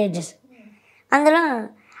ఆయనే క్రియేట్ చేసి అందులో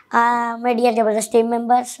my dear Jabardasth team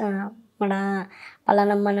members,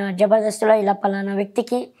 మన జబర్దస్త్లో ఇలా పలానా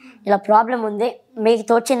వ్యక్తికి ఇలా ప్రాబ్లం ఉంది, మీకు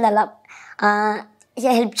తోచింది అలా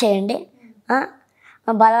హెల్ప్ చేయండి,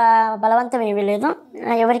 బలవంతం ఏమీ లేదు,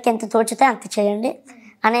 ఎవరికి ఎంత తోచితే అంత చేయండి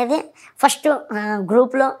అనేది ఫస్ట్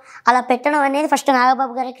గ్రూప్లో అలా పెట్టడం అనేది ఫస్ట్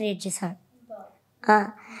నాగబాబు గారే క్రియేట్ చేశారు.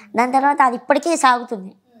 దాని తర్వాత అది ఇప్పటికీ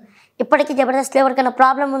సాగుతుంది. ఇప్పటికీ జబర్దస్త్లో ఎవరికైనా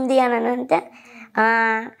ప్రాబ్లం ఉంది అని అంటే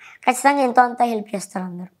ఖచ్చితంగా ఎంతో అంత హెల్ప్ చేస్తారు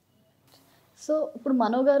అందరు. సో ఇప్పుడు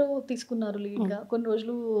మనో గారు తీసుకున్నారు లీడ్గా కొన్ని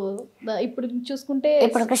రోజులు. ఇప్పుడు చూసుకుంటే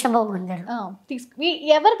ఇప్పుడు కృష్ణబాబు గారు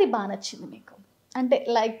ఎవరిది బాగా నచ్చింది మీకు? అంటే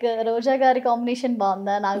లైక్ రోజా గారి కాంబినేషన్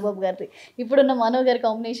బాగుందా, నాగబాబు గారి ఇప్పుడున్న మనో గారి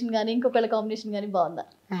కాంబినేషన్ కానీ ఇంకొకళ్ళ కాంబినేషన్ కానీ బాగుందా?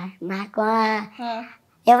 నాకు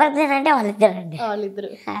ఎవరిదేనంటే వాళ్ళిద్దరండి. వాళ్ళిద్దరు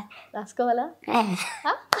రాసుకోవాలా,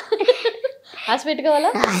 రాసి పెట్టుకోవాలా?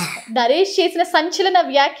 నరేష్ చేసిన సంచలన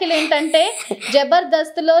వ్యాఖ్యలు ఏంటంటే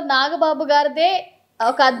జబర్దస్త్లో నాగబాబు గారిదే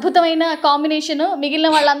ఒక అద్భుతమైన కాంబినేషన్, మిగిలిన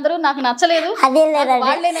వాళ్ళందరూ నాకు నచ్చలేదు, అదే లేదండి,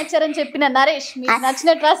 వాళ్ళే నచ్చారని చెప్పిన నరేష్ మీకు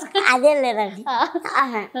నచ్చినట్టు రాసుకో. అదే లేదండి.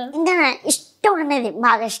 ఇంకా ఇష్టం అనేది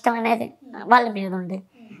బాగా ఇష్టం అనేది వాళ్ళ మీద ఉంది.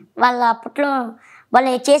 వాళ్ళ అప్పట్లో వాళ్ళు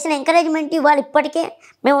చేసిన ఎంకరేజ్మెంట్ వాళ్ళు ఇప్పటికే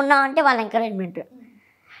మేము ఉన్నామంటే వాళ్ళ ఎంకరేజ్మెంట్.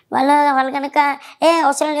 వాళ్ళు కనుక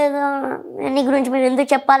అవసరం లేదు నీ గురించి మీరు ఎందుకు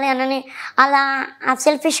చెప్పాలి అని అలా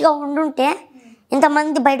సెల్ఫిష్గా ఉండుంటే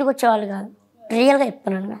ఇంతమంది బయటకు వచ్చేవాళ్ళు కాదు. రియల్గా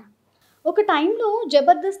చెప్తున్నాను. ఒక టైంలో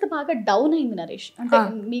జబర్దస్త్ బాగా డౌన్ అయింది నరేష్, అంటే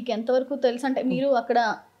మీకు ఎంతవరకు తెలుసు అంటే మీరు అక్కడ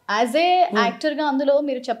యాజ్ ఏ యాక్టర్గా అందులో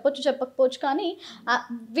మీరు చెప్పొచ్చు చెప్పకపోవచ్చు, కానీ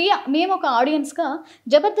మేము ఒక ఆడియన్స్గా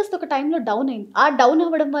జబర్దస్త్ ఒక టైంలో డౌన్ అయింది. ఆ డౌన్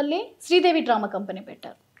అవ్వడం వల్లే శ్రీదేవి డ్రామా కంపెనీ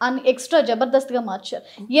పెట్టారు, అని ఎక్స్ట్రా జబర్దస్త్గా మార్చారు.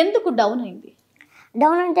 ఎందుకు డౌన్ అయింది?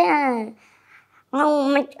 డౌన్ అంటే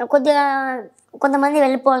కొద్దిగా కొంతమంది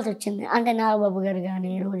వెళ్ళిపోవాల్సి వచ్చింది. అంటే నాగబాబు గారు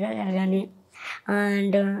కానీ, రోజా గారు కానీ,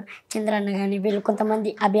 అండ్ చంద్రన్న కానీ, వీళ్ళు కొంతమంది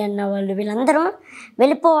అభి అన్న వాళ్ళు వీళ్ళందరూ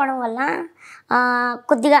వెళ్ళిపోవడం వల్ల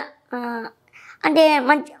కొద్దిగా అంటే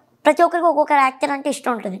మంచి ప్రతి ఒక్కరికి ఒక్కొక్క యాక్టర్ అంటే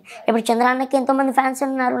ఇష్టం ఉంటుంది. ఇప్పుడు చంద్రన్నకి ఎంతోమంది ఫ్యాన్స్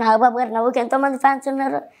ఉన్నారు, నాగబాబు గారు నవ్వుకి ఎంతోమంది ఫ్యాన్స్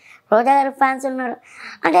ఉన్నారు, రోజా గారికి ఫ్యాన్స్ ఉన్నారు.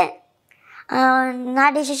 అంటే నా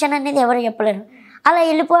డెసిషన్ అనేది ఎవరు చెప్పలేరు. అలా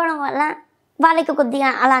వెళ్ళిపోవడం వల్ల వాళ్ళకి కొద్దిగా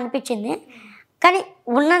అలా అనిపించింది. కానీ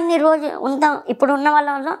ఉన్నన్ని రోజు ఉంటాం ఇప్పుడు ఉన్న వాళ్ళ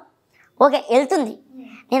ఓకే వెళ్తుంది.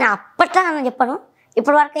 నేను అప్పట్లో అని చెప్పను,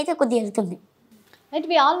 ఇప్పటి వరకు అయితే కొద్దిగా వెళ్తుంది. అయితే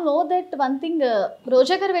we all know that one thing,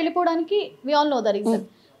 రోజా గారు వెళ్ళిపోవడానికి we all know the reason.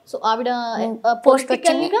 So ఆవిడ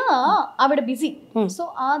పొలిటికల్గా ఆవిడ బిజీ, సో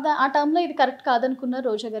ఆ టైంలో ఇది కరెక్ట్ కాదనుకున్నారు,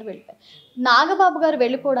 రోజా గారు వెళ్ళిపోయారు. నాగబాబు గారు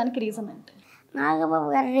వెళ్ళిపోవడానికి రీజన్ అంటే? నాగబాబు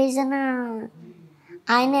గారి రీజన్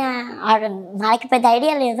ఆయన నాకు పెద్ద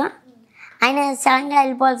ఐడియా లేదు, ఆయన సడన్గా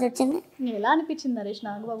వెళ్ళిపోవాల్సి వచ్చింది. ఎలా అనిపించింది నరేష్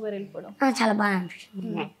నాగబాబు గారు వెళ్ళిపోవడం? చాలా బాగా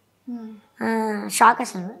అనిపించింది, షాక్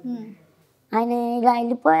అసలు. ఆయన ఇలా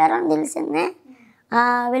వెళ్ళిపోయారు అని తెలిసిందే.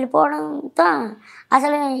 వెళ్ళిపోవడంతో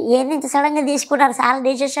అసలు ఏంది ఇంత సడన్గా తీసుకున్నారు సార్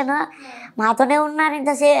డెసిషన్, మాతోనే ఉన్నారు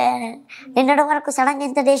నిన్నటి వరకు సడన్గా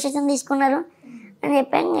ఇంత డెసిషన్ తీసుకున్నారు అని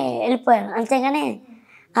చెప్పి వెళ్ళిపోయారు. అంతేగాని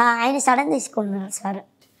ఆయన సడన్ తీసుకున్నారు సార్.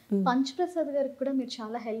 పంచప్రసాద్ గారికి కూడా మీరు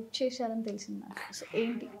చాలా హెల్ప్ చేశారని తెలిసింది. సో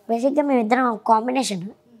ఏంటి? బేసిక్గా మేమిద్దరం కాంబినేషన్,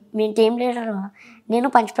 మేము టీం లీడర్, నేను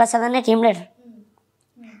పంచప్రసాద్ అనే టీం లీడర్.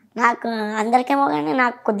 నాకు అందరికేమో కానీ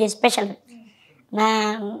నాకు కొద్దిగా స్పెషల్,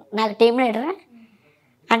 నాకు టీం లీడర్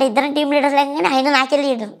అంటే ఇద్దరం టీం లీడర్ లేక కానీ ఆయన నాకే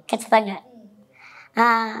లీడర్ ఖచ్చితంగా.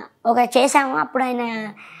 ఒక చేసాము అప్పుడు ఆయన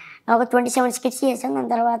ఒక 27 స్కిట్స్ చేసాం. దాని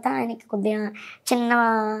తర్వాత ఆయనకి కొద్దిగా చిన్న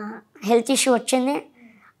హెల్త్ ఇష్యూ వచ్చింది.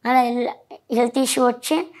 అలా హెల్త్ ఇష్యూ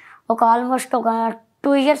వచ్చి ఒక ఆల్మోస్ట్ ఒక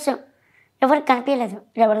 2 years ఎవరికి కనిపించలేదు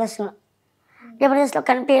జబర్దస్త్లో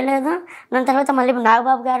కనిపించలేదు. దాని తర్వాత మళ్ళీ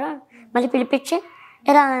నాగబాబు గారు మళ్ళీ పిలిపించి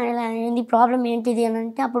ఇలా ఏంది ప్రాబ్లం ఏంటిది అని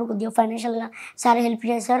అంటే అప్పుడు కొద్దిగా ఫైనాన్షియల్గా సార్ హెల్ప్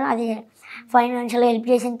చేశారు. అది ఫైనాన్షియల్గా హెల్ప్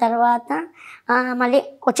చేసిన తర్వాత మళ్ళీ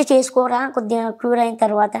వచ్చి చేసుకోరా కొద్దిగా క్యూర్ అయిన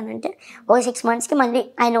తర్వాత అని అంటే ఒక 6 monthsకి మళ్ళీ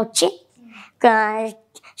ఆయన వచ్చి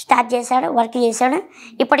స్టార్ట్ చేశాడు, వర్క్ చేశాడు.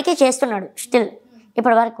 ఇప్పటికీ చేస్తున్నాడు స్టిల్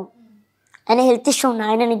ఇప్పటి వరకు. ఆయన హెల్త్ ఇష్యూ ఉన్న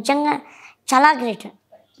ఆయన నిజంగా చాలా గ్రేట్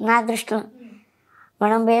నా దృష్టిలో.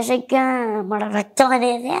 మనం బేసిక్గా మన రక్తం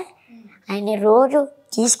అనేది ఆయన రోజు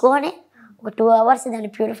తీసుకొని ఒక 2 hours దాన్ని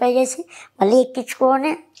ప్యూరిఫై చేసి మళ్ళీ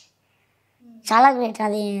ఎక్కించుకొని చాలా గ్రేట్.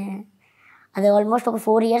 అది ఆల్మోస్ట్ ఒక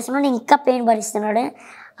 4 years నుండి ఇంకా పెయిన్ భరిస్తున్నాడు.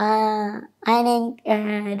 ఆయన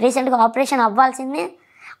రీసెంట్గా ఆపరేషన్ అవ్వాల్సిందే,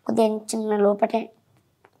 కొద్దిగా చిన్న లోపటే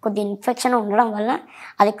కొద్దిగా ఇన్ఫెక్షన్ ఉండడం వల్ల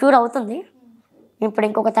అది క్యూర్ అవుతుంది. ఇప్పుడు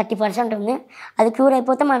ఇంకొక 30% ఉంది, అది క్యూర్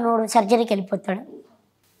అయిపోతే మనోడు సర్జరీకి వెళ్ళిపోతాడు.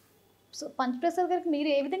 సో పంచప్రసాద్ గారికి మీరు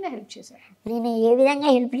ఏ విధంగా హెల్ప్ చేశారు? నేను ఏ విధంగా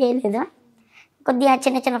హెల్ప్ చేయలేదు, కొద్దిగా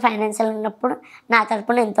చిన్న ఫైనాన్షియల్ ఉన్నప్పుడు నా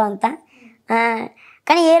తరపున ఎంతో అంత.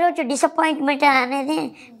 కానీ ఏ రోజు డిసప్పాయింట్మెంట్ అనేది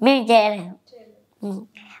మేము చేయలేదు.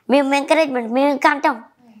 మేము ఎంకరేజ్మెంట్ మేము ఇంకా అంటాం,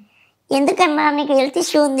 ఎందుకన్నా నీకు హెల్త్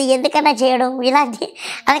ఇష్యూ ఉంది ఎందుకన్నా చేయడం ఇలాంటి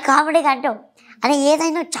అని కామెడీగా అంటాం. అని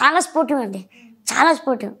ఏదైనా చాలా స్పోర్టివ్ అండి, చాలా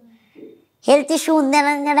స్పోర్టివ్. హెల్త్ ఇష్యూ ఉంది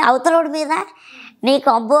అని అవతలోడి మీద నీకు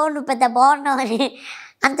అబ్బో నువ్వు పెద్ద బాగున్నావు అని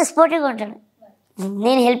అంత స్పోర్టివ్గా ఉంటాడు.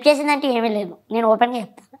 నేను హెల్ప్ చేసిందంటే ఏమీ లేదు, నేను ఓపెన్గా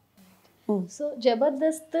చెప్తాను. సో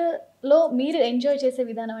జబర్దస్త్లో మీరు ఎంజాయ్ చేసే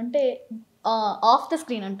విధానం అంటే ఆఫ్ ద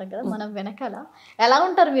స్క్రీన్ అంటాం కదా, మనం వెనకాల ఎలా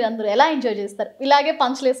ఉంటారు మీరు అందరూ, ఎలా ఎంజాయ్ చేస్తారు? ఇలాగే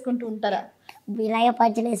పంచులు వేసుకుంటూ ఉంటారా? ఇలాగే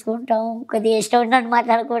పంచులు వేసుకుంటాం, కొద్దిగా ఇష్టం ఉన్నట్టు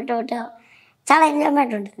మాట్లాడుకుంటూ ఉంటాం, చాలా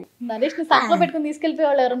ఎంజాయ్మెంట్ ఉంటుంది. నరేష్ని సాక్లో పెట్టుకుని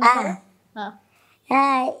తీసుకెళ్ళిపోయేవాళ్ళు ఎవరు?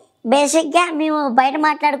 బేసిక్గా మేము బయట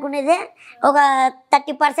మాట్లాడుకునేదే ఒక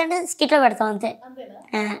 30% స్కిట్లో పెడతాం అంతే.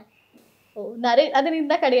 నరేష్ అదే నేను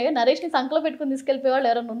ఇందాక అడిగా, నరేష్ని సంకలో పెట్టుకుని తీసుకెళ్ళిపోయే వాళ్ళు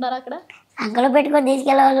ఎవరైనా ఉన్నారా అక్కడ? సంకలో పెట్టుకొని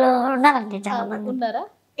తీసుకెళ్ళే వాళ్ళు ఉన్నారండి చాలా మంది. ఉన్నారా?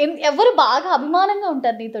 ఎవరు బాగా అభిమానంగా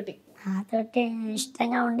ఉంటారు నీతోటి? నాతోటి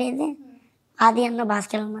ఇష్టంగా ఉండేది ఆది అన్న,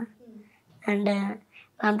 భాస్కర్ అన్న అండ్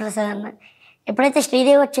రామప్రసాద్ అన్న. ఎప్పుడైతే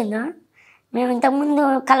శ్రీదేవి వచ్చిందో మేము ఇంతకుముందు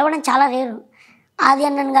కలవడం చాలా రేరు. ఆది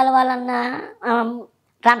అన్నను కలవాలన్నా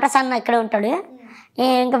రామప్రసాద్ అన్న ఇక్కడే ఉంటాడు,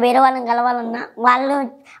 ఇంకా వేరే వాళ్ళని కలవాలన్నా వాళ్ళు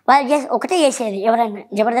ఒకటే చేసేది ఎవరైనా,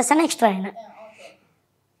 జబర్దస్త్ అన్న ఎక్స్ట్రా అయినా.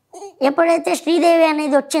 ఎప్పుడైతే శ్రీదేవి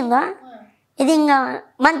అనేది వచ్చిందో ఇది ఇంకా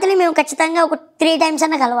మంత్లీ మేము ఖచ్చితంగా ఒక 3 times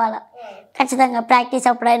అన్నా కలవాలి ఖచ్చితంగా. ప్రాక్టీస్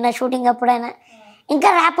అప్పుడైనా, షూటింగ్ అప్పుడైనా. ఇంకా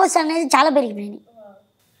ర్యాపోస్ అనేది చాలా పెరిగిపోయినాయి.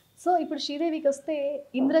 సో ఇప్పుడు శ్రీదేవికి వస్తే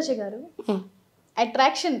ఇంద్రజ గారు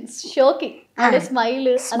అట్రాక్షన్ షోకి ఆవిడ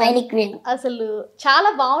స్మైల్ క్వీన్ అసలు చాలా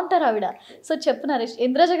బాగుంటారు ఆవిడ. సో చెప్పు నరేష్,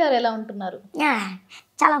 ఇంద్రజ గారు ఎలా ఉంటున్నారు?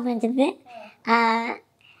 చాలా మంచిది.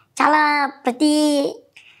 చాలా ప్రతి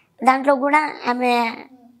దాంట్లో కూడా ఆమె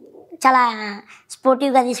చాలా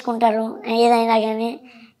స్పోర్టివ్గా తీసుకుంటారు. ఏదైనా కానీ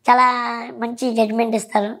చాలా మంచి జడ్జ్మెంట్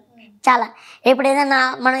ఇస్తారు. చాలా ఇప్పుడు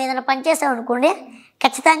మనం ఏదైనా పని చేస్తాం అనుకోండి,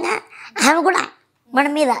 ఖచ్చితంగా ఆమె కూడా మన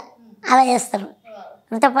మీద అలా చేస్తారు.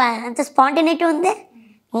 అంత స్పాంటినిటీ ఉంది.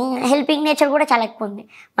 హెల్పింగ్ నేచర్ కూడా చాలా ఎక్కువ ఉంది.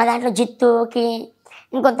 మా దాంట్లో జిత్తుకి,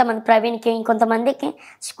 ఇంకొంతమంది ప్రవీణ్కి, ఇంకొంతమందికి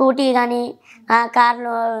స్కూటీ కానీ,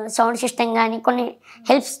 కార్లో సౌండ్ సిస్టమ్ కానీ కొన్ని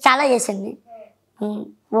హెల్ప్స్ చాలా చేసింది.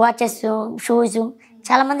 వాచెస్, షూస్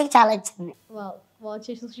చాలా మందికి చాలా ఇచ్చింది.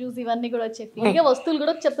 వాచెస్, షూస్ ఇవన్నీ కూడా వచ్చాయి. ఫ్రీగా వస్తువులు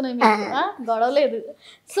కూడా చెప్తున్నాయి మీకు, గొడవలేదు.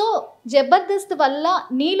 సో జబర్దస్త్ వల్ల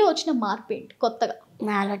నీలో వచ్చిన మార్పు ఏంటి కొత్తగా?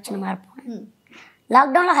 నాలో వచ్చిన మార్పు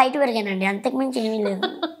లాక్డౌన్లో హైట్ పెరిగానండి, అంతకుమించి ఏమీ లేదు.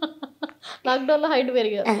 లాక్డౌన్లో హైట్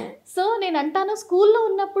పెరిగారు. సో నేను అంటాను, స్కూల్లో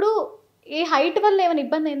ఉన్నప్పుడు ఈ హైట్ వల్ల ఏమైనా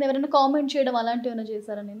ఇబ్బంది అయింది? ఎవరైనా కామెంట్ చేయడం అలాంటివి ఏమైనా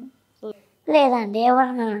చేశారా? నేను లేదండి,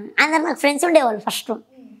 ఎవరైనా అందరు నాకు ఫ్రెండ్స్ ఉండేవాళ్ళు. ఫస్ట్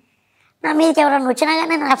నా మీదకి ఎవరైనా వచ్చినా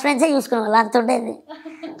కానీ నా ఫ్రెండ్సే చూసుకునేవాళ్ళు. అంత ఉండేది,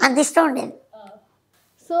 అంత ఇష్టం ఉండేది.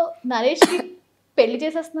 సో నరేష్కి పెళ్లి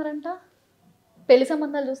చేసేస్తున్నారంట, పెళ్లి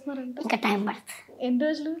సంబంధాలు చూస్తున్నారంట. ఇంకా టైం పడుతుంది. ఎన్ని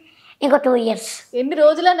రోజులు? ఇంకో 2 years. ఎన్ని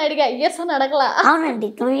రోజులు అని అడిగా, ఇయర్స్ అని అడగలా. అవునండి,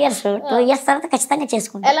 2 years. 2 years తర్వాత ఖచ్చితంగా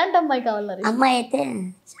చేసుకుంటాం. ఎలాంటి అమ్మాయి కావాలి? అమ్మాయి అయితే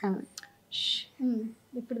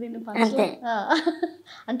ఇప్పుడు దీన్ని అంతే.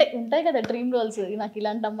 అంటే ఉంటాయి కదా డ్రీమ్ రోల్స్, నాకు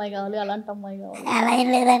ఇలాంటి అమ్మాయి కావాలి, అలాంటి అమ్మాయి కావాలి. అలా ఏం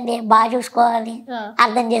లేదండి, బాగా చూసుకోవాలి,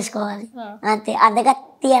 అర్థం చేసుకోవాలి అంతే.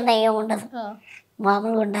 అందగత్తి అన్న ఏమి ఉండదు,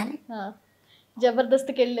 మామూలుగా ఉండాలి.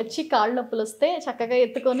 జబర్దస్త్కి వెళ్ళి వచ్చి కాళ్ళు నొప్పులు వస్తే చక్కగా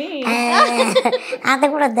ఎత్తుకొని అంత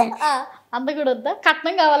కూడా వద్దా? అంత కూడా వద్దా?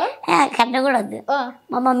 కట్నం కావాలా? కట్నం కూడా వద్దు.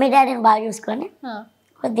 మా మమ్మీ డాడీని బాగా చూసుకొని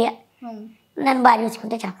కొద్దిగా నన్ను బాగా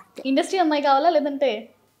చూసుకుంటే చాలా. ఇండస్ట్రీ అమ్మాయి కావాలా లేదంటే?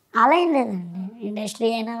 అలా ఏం లేదండి, ఇండస్ట్రీ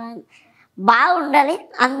అయినా బాగా ఉండాలి,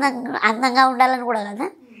 అందంగా ఉండాలని కూడా కదా,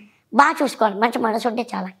 బాగా చూసుకోవాలి, మంచి మనసు ఉంటే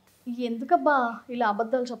చాలా. ఎందుకబ్బా ఇలా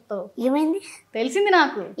అబద్ధాలు చెప్తావు? ఏమైంది? తెలిసింది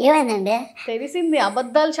నాకు. ఏమైందండి? తెలిసింది,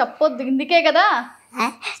 అబద్ధాలు చెప్పొద్దు, ఇందుకే కదా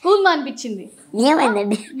స్కూల్ మానిపించింది.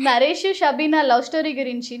 ఏమైందండి? నరేష్ షబీనా లవ్ స్టోరీ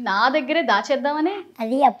గురించి నా దగ్గరే దాచేద్దామని.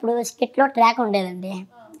 అది అప్పుడు స్కిట్లో ట్రాక్ ఉండేదండి,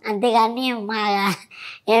 అంతేగాని ఏం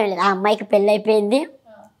లేదు. ఆ అమ్మాయికి పెళ్ళి అయిపోయింది,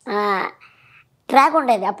 ట్రాక్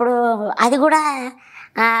ఉండేది అప్పుడు. అది కూడా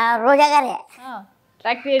రోజా గారే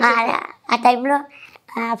ఆ టైంలో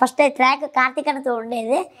ఫస్ట్ ట్రాక్ కార్తీక్ అన్నతో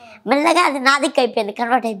ఉండేది, మెల్లగా అది నా దిక్కు అయిపోయింది,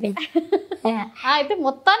 కన్వర్ట్ అయిపోయింది. అయితే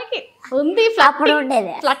మొత్తానికి ఉంది, అప్పుడు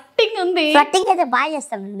ఉండేది. ఫ్లట్టింగ్ ఉంది. ఫ్లట్టింగ్ అయితే బాగా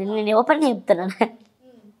చేస్తానండి, నేను ఓపెన్గా చెప్తున్నాను.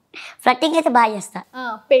 ఫ్లట్టింగ్ అయితే బాగా చేస్తా.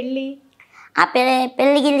 పెళ్ళి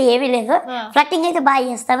పెళ్ళి గిల్లి ఏమీ లేదు, ఫ్లట్టింగ్ అయితే బాగా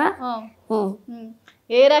చేస్తాను.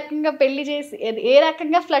 ఏ రకంగా పెళ్లి చేసి, ఏ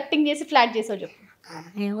రకంగా ఫ్లట్టింగ్ చేసి ఫ్లాట్ చేసావు చెప్పు.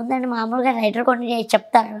 ఏముందండి, మామూలుగా రైటర్ కొన్ని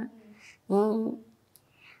చెప్తారు,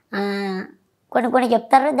 కొన్ని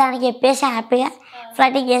చెప్తారు, దానికి చెప్పేసి హ్యాపీగా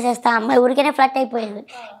ఫ్లట్టింగ్ చేసేస్తా. అమ్మాయి ఊరికేనే ఫ్లట్ అయిపోయింది.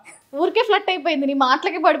 ఊరికే ఫ్లట్ అయిపోయింది, నీ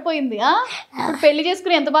మాటలకి పడిపోయింది. ఇప్పుడు పెళ్లి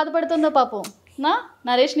చేసుకుని ఎంత బాధపడుతుందో పాపం.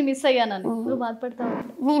 నరేష్ని మిస్ అయ్యానని నువ్వు బాధపడతావు?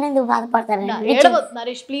 నేను ఎందుకు బాధపడతాను? ఏడవద్దు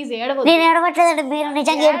నరేష్, ప్లీజ్ ఏడవద్దు. నేను ఏడవట్లేదండి, మీరు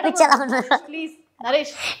నిజంగా ఏడిపించేలా ఉన్నారు. ప్లీజ్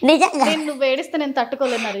నరేష్, నిజంగా నువ్వు ఏడిస్తే నేను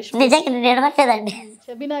తట్టుకోలేను నరేష్. నిజంగా నేను ఏడవట్లేదండి.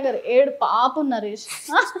 షబీనా గారు ఏడు పాపం నరేష్,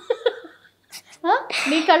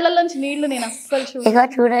 నీ కళ్ళల్లోంచి నీళ్లు నేను అస్సలు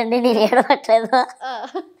చూడండి, నేను ఏడవట్లేదు.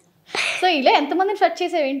 సో ఇలా ఎంతమందిని ఫ్లడ్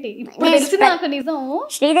చేసేవేంటి? ఇప్పుడు తెలిసింది నాకు నిజం.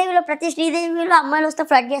 ప్రతి శ్రీదేవిలో అమ్మాయిలు వస్తే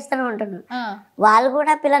ఫ్లడ్ చేస్తూనే ఉంటాను, వాళ్ళు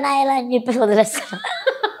కూడా పిల్లనాయాలా అని చెప్పి వదిలేస్తారు.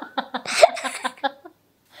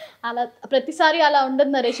 అలా ప్రతిసారి అలా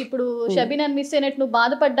ఉండదు నరేష్. ఇప్పుడు షబీనాని మిస్ అయినట్టు నువ్వు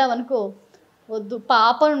బాధపడ్డావు అనుకో, వద్దు.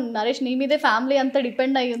 పాపం నరేష్, నీ మీదే ఫ్యామిలీ అంతా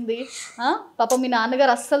డిపెండ్ అయ్యి ఉంది. పాపం మీ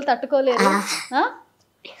నాన్నగారు అస్సలు తట్టుకోలేరు.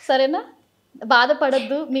 సరేనా,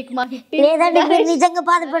 బాధపడద్దు. మీకు మా హిట్ లేదండి, మీరు నిజంగా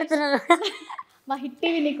బాధపడుతున్నారు. మా హిట్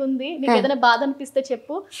టీవీ నీకు ఉంది, నీకు ఏదైనా బాధ అనిపిస్తే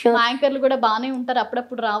చెప్పు. మా యాంకర్లు కూడా బాగానే ఉంటారు,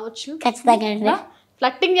 అప్పుడప్పుడు రావచ్చు. ఖచ్చితంగా.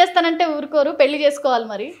 ఫ్లట్టింగ్ చేస్తానంటే ఊరుకోరు, పెళ్లి చేసుకోవాలి.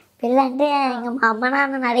 మరి పెళ్ళి అంటే ఇంకా మా అమ్మ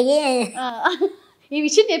నాన్నని అడిగి ఈ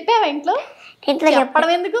విషయం చెప్పావా ఇంట్లో? ఇంట్లో చెప్పడం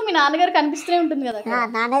ఎందుకు, మీ నాన్నగారు కనిపిస్తూనే ఉంటుంది కదా.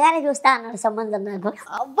 నాన్నగారే చూస్తా అన్నాడు సంబంధం నాకు.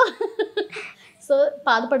 అబ్బా. సో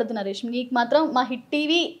బాధపడుతు నరేష్, నీకు మాత్రం మా హిట్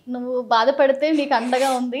టీవీ నువ్వు బాధపడితే నీకు అండగా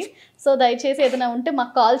ఉంది. సో దయచేసి ఏదైనా ఉంటే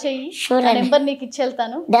మాకు కాల్ చెయ్యి, నెంబర్ నీకు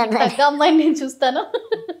ఇచ్చేళ్తాను. తగ్గ అమ్మాయిని నేను చూస్తాను.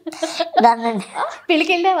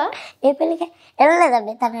 పెళ్ళికి వెళ్ళావా? ఏ పెళ్ళికి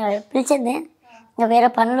వెళ్ళలేదండి, తను పిలిచింది. ఇంకా వేరే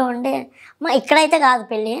పనులు ఉండి ఇక్కడైతే కాదు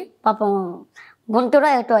పెళ్ళి, పాపం గుంటూరు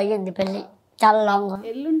ఎటు అయ్యింది పెళ్ళి, చాలా లాంగ్.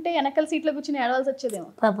 ఎల్లుంటే వెనకాల సీట్లో కూర్చొని ఏడవలసి వచ్చేదేమో.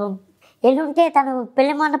 పాపం ఎల్లుంటే తను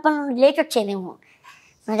పెళ్లి మండపం నుండి లేచి వచ్చేదేమో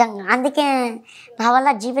నిజంగా. అందుకే నా వల్ల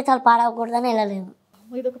జీవితాలు పాడవకూడదని వెళ్ళలేదు.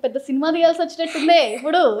 ఇది ఒక పెద్ద సినిమా తీయాల్సి వచ్చినట్టుందే.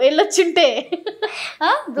 ఇప్పుడు వెళ్ళొచ్చుంటే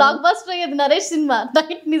బ్లాక్ బస్టర్ అయ్యేది నరేష్ సినిమా.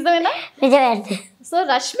 నిజమేనా? నిజమే అండి. సో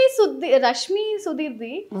రష్మి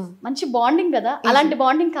సుధీర్ది మంచి బాండింగ్ కదా, అలాంటి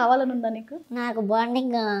బాండింగ్ కావాలని ఉందా నీకు? నాకు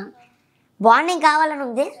బాండింగ్ కావాలని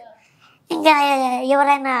ఉంది. ఇంకా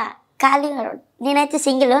ఎవరైనా ఖాళీ, నేనైతే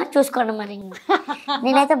సింగిల్ చూసుకోండి మరి.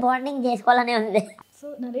 నేనైతే బాండింగ్ చేసుకోవాలనే ఉంది. సో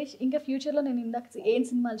నరేష్, ఇంకా ఫ్యూచర్లో నేను ఇందాక ఏం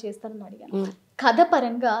సినిమాలు చేస్తానని అడిగాను. కథ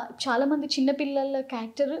పరంగా చాలా మంది చిన్నపిల్లల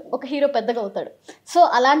క్యారెక్టర్ ఒక హీరో పెద్దగా అవుతాడు. సో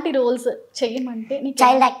అలాంటి రోల్స్ చెయ్యమంటే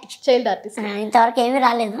చైల్డ్ ఆర్టిస్ట్ ఇంతవరకు ఏమీ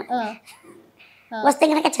రాలేదు, వస్తే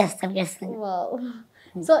కనుక చేస్తాను.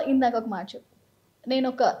 సో ఇందాక ఒక మాట చెప్పు, నేను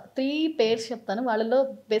ఒక 3 పేర్స్ చెప్తాను, వాళ్ళలో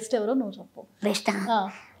బెస్ట్ ఎవరో నువ్వు చెప్పు. బెస్ట్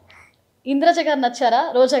ఇంద్రజ గారు నచ్చారా,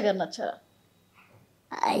 రోజా గారు నచ్చారా?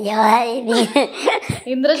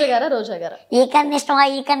 ఇంద్రజ గారా, రోజా గారా? ఈ కన్నా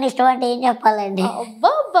ఇష్టమా అంటే ఏం చెప్పాలండి.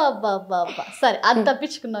 సరే, అది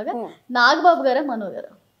తప్పించుకున్నాగా. నాగబాబు గారా, మనో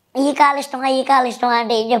గారా? ఈ కాలు ఇష్టమా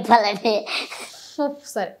అంటే ఏం చెప్పాలండి.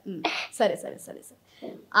 సరే సరే సరే సరే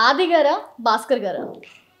సరే ఆది గారా, భాస్కర్ గారా?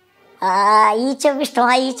 ఈ చెవి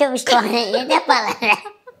ఇష్టమా ఏం చెప్పాలండి.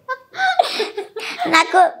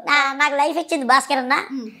 నాకు లైఫ్ ఇచ్చింది భాస్కర్ అన్న.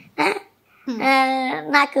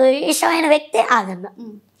 నాకు ఇష్టమైన వ్యక్తి ఆదన్న.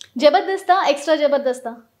 Jabardasth extra Jabardasth?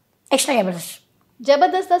 Extra Jabardasth.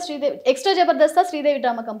 Jabardasth Sridevi, extra Jabardasth Sridevi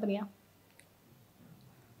drama కంపెనీయా?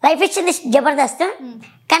 Life ఇచ్చింది జబర్దస్త్,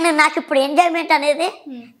 కానీ నాకు ఇప్పుడు ఎంజాయ్మెంట్ అనేది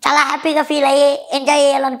చాలా హ్యాపీగా ఫీల్ అయ్యి enjoy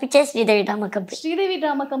చేయాలనిపించేది Sridevi drama company. Sridevi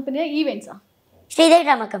drama company ఈవెంట్సా? Sridevi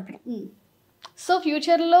drama company. So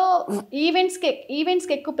ఫ్యూచర్లో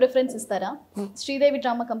ఈవెంట్స్కి ఎక్కువ ప్రిఫరెన్స్ ఇస్తారా? శ్రీదేవి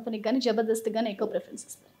డ్రామా కంపెనీకి కానీ జబర్దస్త్ కానీ ఎక్కువ ప్రిఫరెన్స్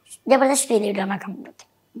ఇస్తారు? జబర్దస్త్, శ్రీదేవి డ్రామా కంపెనీ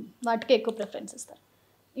వాటికి ఎక్కువ ప్రిఫరెన్స్ ఇస్తారు.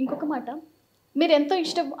 ఇంకొక మాట, మీరు ఎంతో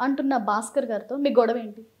ఇష్టం అంటున్న భాస్కర్ గారితో మీ గొడవ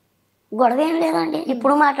ఏంటి? గొడవ ఏం లేదండి,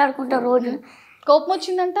 ఇప్పుడు మాట్లాడుకుంటాం రోజు. కోపం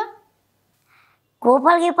వచ్చిందంట?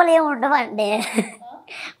 గీపాలు ఏమి ఉండవండి,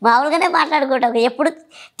 మామూలుగానే మాట్లాడుకుంటాం. ఎప్పుడు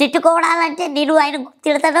తిట్టుకోవడాలంటే నేను ఆయన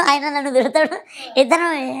తిడతాడు, ఆయన నన్ను తిడతాడు,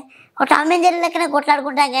 ఇద్దరం ఒక టామ్ అండ్ జెర్రీ లెక్కనే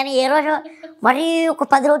కొట్లాడుకుంటాం. కానీ ఏ రోజు మరీ ఒక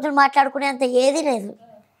 10 రోజులు మాట్లాడుకునేంత ఏదీ లేదు.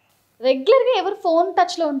 రెగ్యులర్గా ఎవరు ఫోన్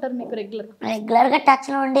టచ్లో ఉంటారు మీకు? రెగ్యులర్గా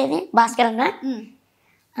టచ్లో ఉండేది భాస్కర్ అన్న.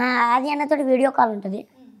 అది అన్నతో వీడియో కాల్ ఉంటుంది.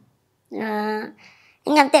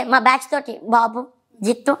 ఇంకంతే. మా బ్యాచ్ తోటి బాబు,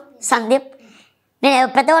 జిత్తు, సందీప్, నేను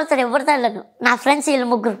పెద్దవాళ్ళతో ఎవరితో వెళ్ళను. నా ఫ్రెండ్స్ వీళ్ళు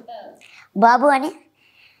 3. బాబు అని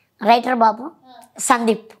రైటర్, బాబు,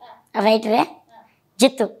 సందీప్ రైటరే,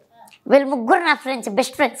 జిత్తు, వీళ్ళు 3 నా ఫ్రెండ్స్,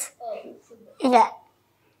 బెస్ట్ ఫ్రెండ్స్. ఇంకా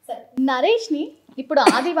నరేష్ని ఇప్పుడు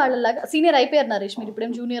ఆది వాళ్ళలాగా సీనియర్ అయిపోయారు నరేష్, మీరు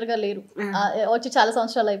ఇప్పుడేం జూనియర్గా లేరు, వచ్చి చాలా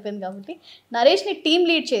సంవత్సరాలు అయిపోయింది కాబట్టి నరేష్ని టీం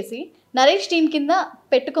లీడ్ చేసి నరేష్ టీం కింద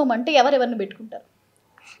పెట్టుకోమంటే ఎవరెవరిని పెట్టుకుంటారు?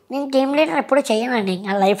 నేను టీమ్ లీడర్ ఎప్పుడు చెయ్యనండి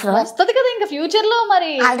ఇంకా లైఫ్లో. వస్తుంది కదా ఇంకా ఫ్యూచర్లో. మరి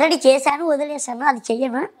ఆల్రెడీ చేశాను, వదిలేసాను, అది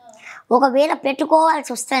చెయ్యను. ఒకవేళ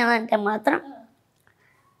పెట్టుకోవాల్సి వస్తానంటే మాత్రం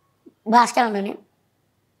భాస్కర్ అన్నని,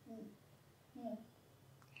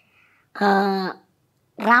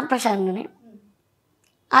 రామ్ ప్రసాద్ అన్నని,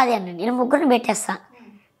 అది అన్న, నేను 3 పెట్టేస్తా.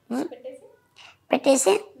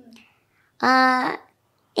 పెట్టేసి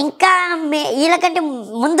ఇంకా వీళ్ళకంటే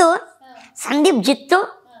ముందు సందీప్, జిత్తు,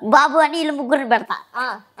 బాబు అని వీళ్ళు 3 పెడతా.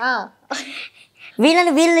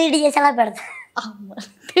 వీళ్ళు లీడ్ చేసేలా పెడతా.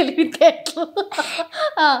 తెలివితేటలు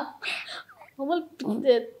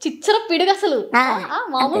చిచ్చర పిడుగు, అసలు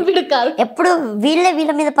మామూలు పిడుగు కాదు. ఎప్పుడు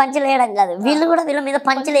వీళ్ళ మీద పంచులు వేయడం కాదు, వీళ్ళు కూడా వీళ్ళ మీద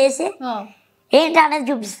పంచులు వేసి ఏంటి అనేది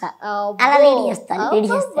చూపిస్తా, అలా లీడ్ చేస్తాను.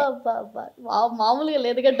 మామూలుగా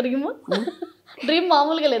లేదుగా డ్రీమ్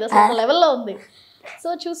మామూలుగా లేదు, అసలు లెవెల్లో ఉంది. సో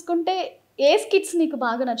చూసుకుంటే ఏ స్కిట్స్ నీకు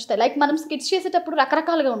బాగా నచ్చుతాయి? లైక్ మనం స్కిట్స్ చేసేటప్పుడు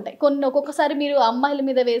రకరకాలుగా ఉంటాయి. కొన్ని ఒక్కొక్కసారి మీరు అమ్మాయిల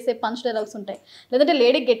మీద వేసే పంచ్ డైలాగ్స్ ఉంటాయి, లేదంటే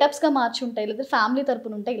లేడీ గెటప్స్గా మార్చి ఉంటాయి, లేదంటే ఫ్యామిలీ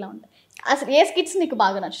తరపున ఉంటాయి, ఇలా ఉంటాయి. అసలు ఏ స్కిట్స్ నీకు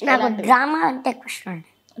బాగా నచ్చుతాయి? డ్రామా అంటే క్వశ్చన్.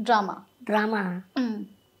 డ్రామా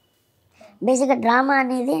బేసిక్గా డ్రామా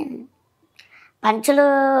అనేది పంచులు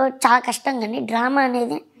చాలా కష్టం, కానీ డ్రామా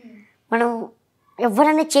అనేది మనం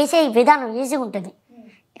ఎవరైనా చేసే విధానం ఈజీగా ఉంటుంది,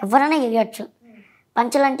 ఎవరైనా చేయొచ్చు.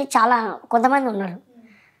 పంచులు అంటే చాలా కొంతమంది ఉన్నారు,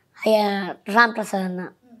 రామ్ ప్రసాద్ అన్న,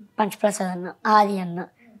 పంచప్రసాద్ అన్న, ఆది అన్న,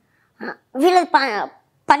 వీళ్ళది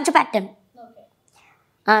పంచ ప్యాటర్న్,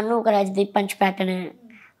 నూకరాజ్ది పంచ ప్యాటర్న్,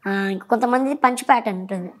 ఇంకా కొంతమంది పంచ ప్యాటర్న్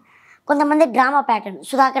ఉంటుంది, కొంతమంది డ్రామా ప్యాటర్న్,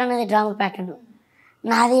 సుధాకర్ అనేది డ్రామా ప్యాటర్న్.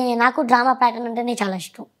 నాకు డ్రామా ప్యాటర్న్ అంటేనే చాలా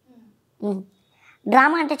ఇష్టం,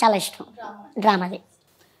 డ్రామా అంటే చాలా ఇష్టం, డ్రామాది.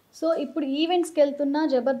 సో ఇప్పుడు ఈవెంట్స్కి వెళ్తున్నా,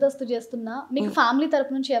 జబర్దస్త్ చేస్తున్నా, మీకు ఫ్యామిలీ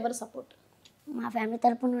తరపు నుంచి ఎవరు సపోర్ట్? మా ఫ్యామిలీ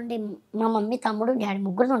తరపు నుండి మా మమ్మీ, తమ్ముడు, డాడీ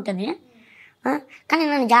ముగ్గురు ఉంటుంది. కానీ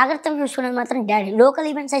నన్ను జాగ్రత్తగా చూసుకునేది మాత్రం డాడీ. లోకల్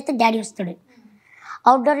ఈవెంట్స్ అయితే డాడీ వస్తాడు,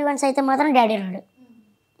 అవుట్డోర్ ఈవెంట్స్ అయితే మాత్రం డాడీ రాడు.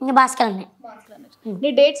 ఇంకా భాస్కర్ అన్నీ. నీ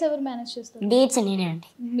డేట్స్ ఎవరు మేనేజ్ చేస్తారు? డేట్స్ నేనే అండి.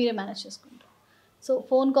 మీరే మేనేజ్ చేసుకుంటారు. సో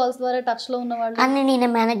ఫోన్ కాల్స్ ద్వారా టచ్లో ఉన్న వాళ్ళు అన్నీ నేనే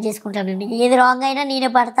మేనేజ్ చేసుకుంటానండి. ఏది రాంగ్ అయినా నేనే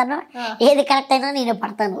పడతాను, ఏది కరెక్ట్ అయినా నేనే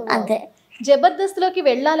పడతాను, అంతే. జబర్దస్త్లోకి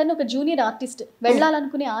వెళ్ళాలని ఒక జూనియర్ ఆర్టిస్ట్,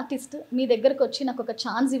 వెళ్ళాలనుకునే ఆర్టిస్ట్ మీ దగ్గరకు వచ్చి నాకు ఒక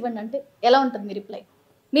ఛాన్స్ ఇవ్వండి అంటే ఎలా ఉంటుంది మీ రిప్లై?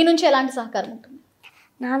 మీ నుంచి ఎలాంటి సహకారం ఉంటుంది?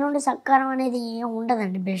 నా నుండి సహకారం అనేది ఏం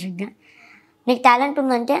ఉండదండి. బేసిక్గా నీకు టాలెంట్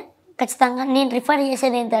ఉందంటే ఖచ్చితంగా నేను రిఫర్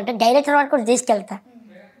చేసేది ఏంటంటే డైరెక్టర్ వరకు తీసుకెళ్తా.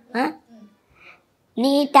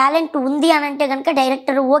 నీ టాలెంట్ ఉంది అని అంటే కనుక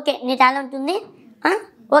డైరెక్టర్ ఓకే నీ టాలెంట్ ఉంది,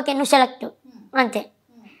 ఓకే నువ్వు సెలెక్ట్, అంతే.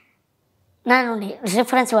 నా నుండి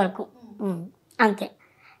రిఫరెన్స్ వరకు అంతే.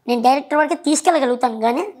 నేను డైరెక్టర్ వరకు తీసుకెళ్ళగలుగుతాను,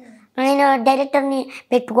 కానీ నేను డైరెక్టర్ని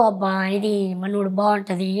పెట్టుకో అబ్బా ఇది మనోడు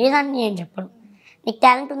బాగుంటుంది ఏదని నేను చెప్పను. నీకు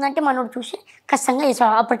టాలెంట్ ఉందంటే మనోడు చూసి ఖచ్చితంగా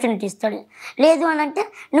ఆపర్చునిటీ ఇస్తాడు. లేదు అని అంటే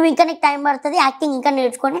నువ్వు ఇంకా నీకు టైం పడుతుంది, యాక్టింగ్ ఇంకా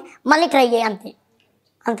నేర్చుకొని మళ్ళీ ట్రై చేయి, అంతే.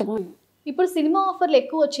 అంతకు ఇప్పుడు సినిమా ఆఫర్లు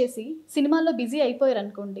ఎక్కువ వచ్చేసి సినిమాల్లో బిజీ అయిపోయారు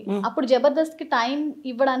అనుకోండి, అప్పుడు జబర్దస్త్కి టైం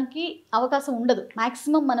ఇవ్వడానికి అవకాశం ఉండదు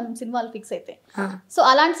మాక్సిమం మనం సినిమాలు ఫిక్స్ అయితే. సో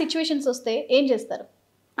అలాంటి సిచ్యువేషన్స్ వస్తే ఏం చేస్తారు?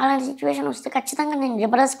 అలాంటి సిచ్యువేషన్ వస్తే ఖచ్చితంగా నేను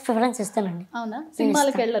జబర్దస్త్ ప్రిఫరెన్స్ ఇస్తానండి. అవునా?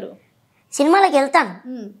 సినిమాలకు వెళ్ళరు? సినిమాలకు వెళ్తాను,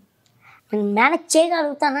 నేను మేనేజ్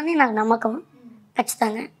చేయగలుగుతానని నాకు నమ్మకం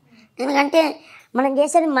ఖచ్చితంగా. ఎందుకంటే మనం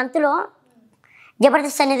చేసేది మంత్లో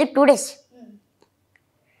జబర్దస్త్ అనేది 2 days,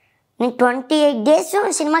 నేను 28 days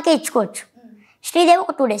సినిమాకే ఇచ్చుకోవచ్చు. శ్రీదేవి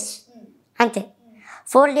ఒక 2 days అంతే.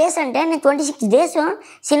 4 days అంటే నేను 26 days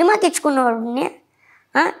సినిమాకి ఇచ్చుకున్నవాడిని.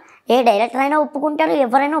 ఏ డైరెక్టర్ అయినా ఒప్పుకుంటారు,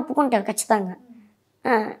 ఎవరైనా ఒప్పుకుంటారు ఖచ్చితంగా.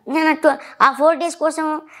 నేను ఆ 4 days కోసం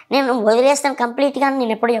నేను వదిలేస్తాను కంప్లీట్గా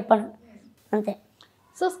నేను ఎప్పుడు చెప్పను, అంతే.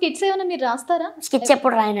 సో స్కిట్స్ ఏమైనా మీరు రాస్తారా? స్కిట్స్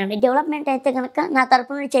ఎప్పుడు రాయనండి. డెవలప్మెంట్ అయితే కనుక నా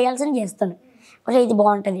తరపు నుండి చేయాల్సింది చేస్తాను. ఇది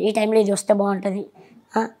బాగుంటుంది, ఈ టైంలో ఇది వస్తే బాగుంటుంది,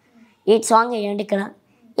 ఈ సాంగ్ వేయండి ఇక్కడ,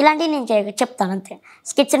 ఇలాంటివి నేను చెప్తాను, అంతే.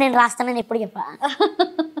 స్కిట్స్ నేను రాస్తానని ఎప్పుడు చెప్పా.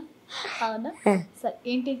 అవునా? సరే,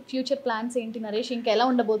 ఏంటి ఫ్యూచర్ ప్లాన్స్ ఏంటి నరేష్? ఇంకా ఎలా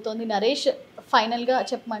ఉండబోతోంది నరేష్? ఫైనల్గా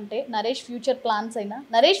చెప్పమంటే నరేష్ ఫ్యూచర్ ప్లాన్స్ అయినా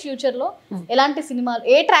నరేష్ ఫ్యూచర్లో ఎలాంటి సినిమాలు,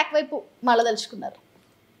 ఏ ట్రాక్ వైపు మళ్ళదలుచుకున్నారు?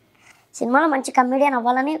 సినిమాలో మంచి కమెడియన్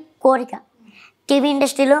అవ్వాలని కోరిక. టీవీ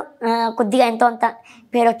ఇండస్ట్రీలో కొద్దిగా ఎంతో అంత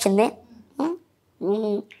పేరు వచ్చింది,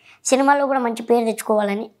 సినిమాలో కూడా మంచి పేరు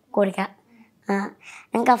తెచ్చుకోవాలని కోరిక.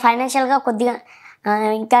 ఇంకా ఫైనాన్షియల్గా కొద్దిగా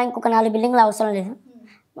ఇంకా ఇంకొక 4 బిల్డింగ్లు అవసరం లేదు,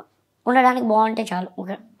 ఉండడానికి బాగుంటే చాలు,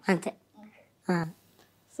 అంతే.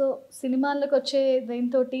 సో సినిమాలకు వచ్చే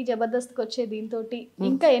దీంతో, జబర్దస్త్కి వచ్చే దీంతో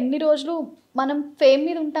ఇంకా ఎన్ని రోజులు మనం ఫేమ్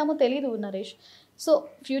మీద ఉంటామో తెలియదు నరేష్. సో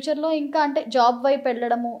ఫ్యూచర్లో ఇంకా అంటే జాబ్ వైపు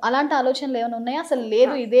వెళ్ళడము అలాంటి ఆలోచనలు ఏమైనా ఉన్నాయా? అసలు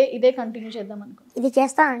లేదు, ఇదే కంటిన్యూ చేద్దాం అనుకో. ఇది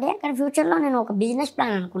చేస్తానండి, కానీ ఫ్యూచర్లో నేను ఒక బిజినెస్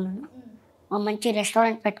ప్లాన్ అనుకున్నాను. మంచి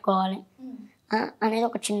రెస్టారెంట్ పెట్టుకోవాలి అనేది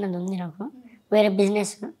ఒక చిన్నది ఉంది నాకు, వేరే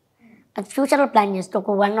బిజినెస్. అది ఫ్యూచర్లో ప్లాన్ చేస్తాను,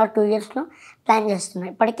 ఒక 1 or 2 yearsలో ప్లాన్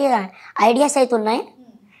చేస్తున్నాను. ఇప్పటికీ ఐడియాస్ అయితే ఉన్నాయి,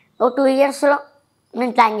 ఒక 2 yearsలో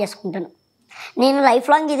నేను ప్లాన్ చేసుకుంటాను. నేను లైఫ్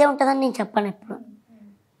లాంగ్ ఇదే ఉంటుందని నేను చెప్పాను ఎప్పుడు,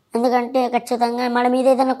 ఎందుకంటే ఖచ్చితంగా మన మీద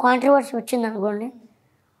ఏదైనా కాంట్రవర్సీ వచ్చింది అనుకోండి,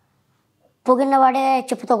 పొగిన్నవాడే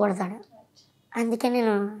చెప్పుతో కొడతాడు. అందుకే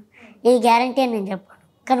నేను ఇది గ్యారంటీ అని నేను చెప్పాను.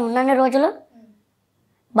 కానీ ఉన్నన్ని రోజులు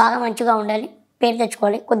బాగా మంచిగా ఉండాలి, పేరు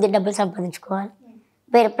తెచ్చుకోవాలి, కొద్ది డబ్బులు సంపాదించుకోవాలి,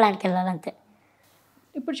 వేరే ప్లాన్కి వెళ్ళాలి, అంతే.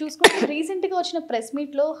 ఇప్పుడు చూసుకుంటే రీసెంట్గా వచ్చిన ప్రెస్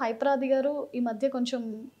మీట్లో హైపరాది గారు ఈ మధ్య కొంచెం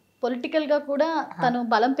పొలిటికల్గా కూడా తను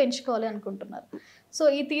బలం పెంచుకోవాలి అనుకుంటున్నారు. సో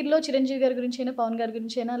ఈ తీరులో చిరంజీవి గారి గురించి అయినా, పవన్ గారి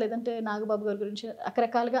గురించి అయినా, లేదంటే నాగబాబు గారి గురించి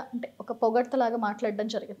రకరకాలుగా అంటే ఒక పొగడ్తలాగా మాట్లాడడం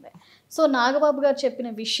జరిగింది. సో నాగబాబు గారు చెప్పిన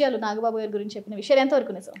విషయాలు, నాగబాబు గారి గురించి చెప్పిన విషయాలు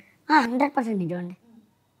ఎంతవరకు నిజం? 100% నిజం అండి.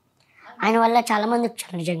 ఆయన వల్ల చాలామంది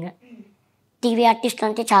వచ్చారు, నిజంగా టీవీ ఆర్టిస్టులు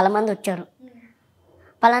అంటే చాలామంది వచ్చారు.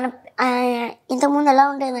 పలానా ఇంతకుముందు ఎలా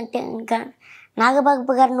ఉండేదంటే ఇంకా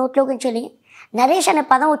నాగబాబు గారి నోట్లోకి వెళ్ళి నరేష్ అనే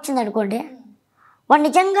పదం వచ్చింది అనుకోండి, వాడు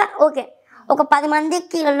నిజంగా ఓకే ఒక 10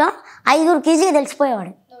 మందిలో 5 ఈజీగా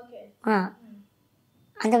తెలిసిపోయేవాడు.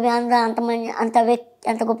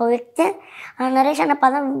 అంత గొప్ప వ్యక్తి నరేష్ అన్న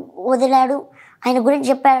పదం వదిలాడు ఆయన గురించి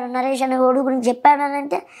చెప్పాడు, నరేష్ అనే వాడు గురించి చెప్పాడు అని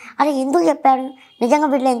అంటే అరే ఎందుకు చెప్పాడు, నిజంగా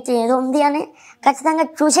వీళ్ళు ఎంత ఏదో ఉంది అని ఖచ్చితంగా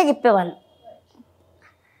చూసే చెప్పేవాళ్ళు.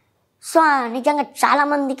 సో నిజంగా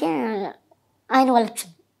చాలామందికి ఆయన వాళ్ళు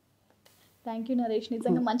వచ్చింది. థ్యాంక్ యూ నరేష్,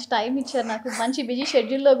 నిజంగా మంచి టైం ఇచ్చారు నాకు. మంచి బిజీ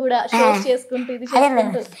షెడ్యూల్లో కూడా షోస్ చేసుకుంటూ ఇది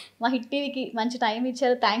చేసుకుంటూ మా హిట్ టీవీకి మంచి టైం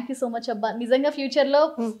ఇచ్చారు. థ్యాంక్ యూ సో మచ్ అబ్బా. నిజంగా ఫ్యూచర్లో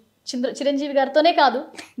చిరంజీవి గారితోనే కాదు,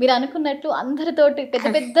 మీరు అనుకున్నట్టు అందరితోటి పెద్ద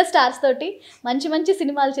పెద్ద స్టార్స్ తోటి మంచి మంచి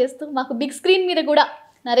సినిమాలు చేస్తూ మాకు బిగ్ స్క్రీన్ మీద కూడా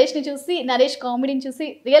నరేష్ని చూసి, నరేష్ కామెడీని చూసి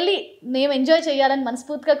రియల్లీ మేము ఎంజాయ్ చేయాలని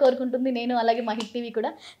మనస్ఫూర్తిగా కోరుకుంటుంది నేను, అలాగే మా హిట్ టీవీ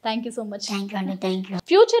కూడా. Thank you so much.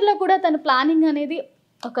 ఫ్యూచర్లో కూడా తన ప్లానింగ్ అనేది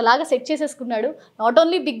ఒకలాగా set చేసేసుకున్నాడు. Not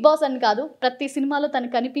only big boss అని కాదు, ప్రతి సినిమాలో తను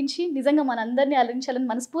కనిపించి నిజంగా మనందరినీ అలరించాలని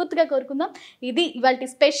మనస్ఫూర్తిగా కోరుకుందాం. ఇది ఇవాళ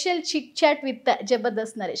special chit chat with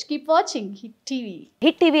Jabardasth Naresh. Keep watching hit TV.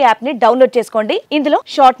 Hit TV app ని డౌన్లోడ్ చేసుకోండి. ఇందులో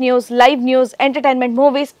short news, live news, entertainment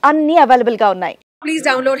movies అన్ని అవైలబుల్ గా ఉన్నాయి. Please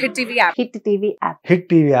download hit TV app. Hit TV app. Hit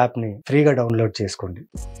TV app ని ఫ్రీగా డౌన్లోడ్ చేసుకోండి.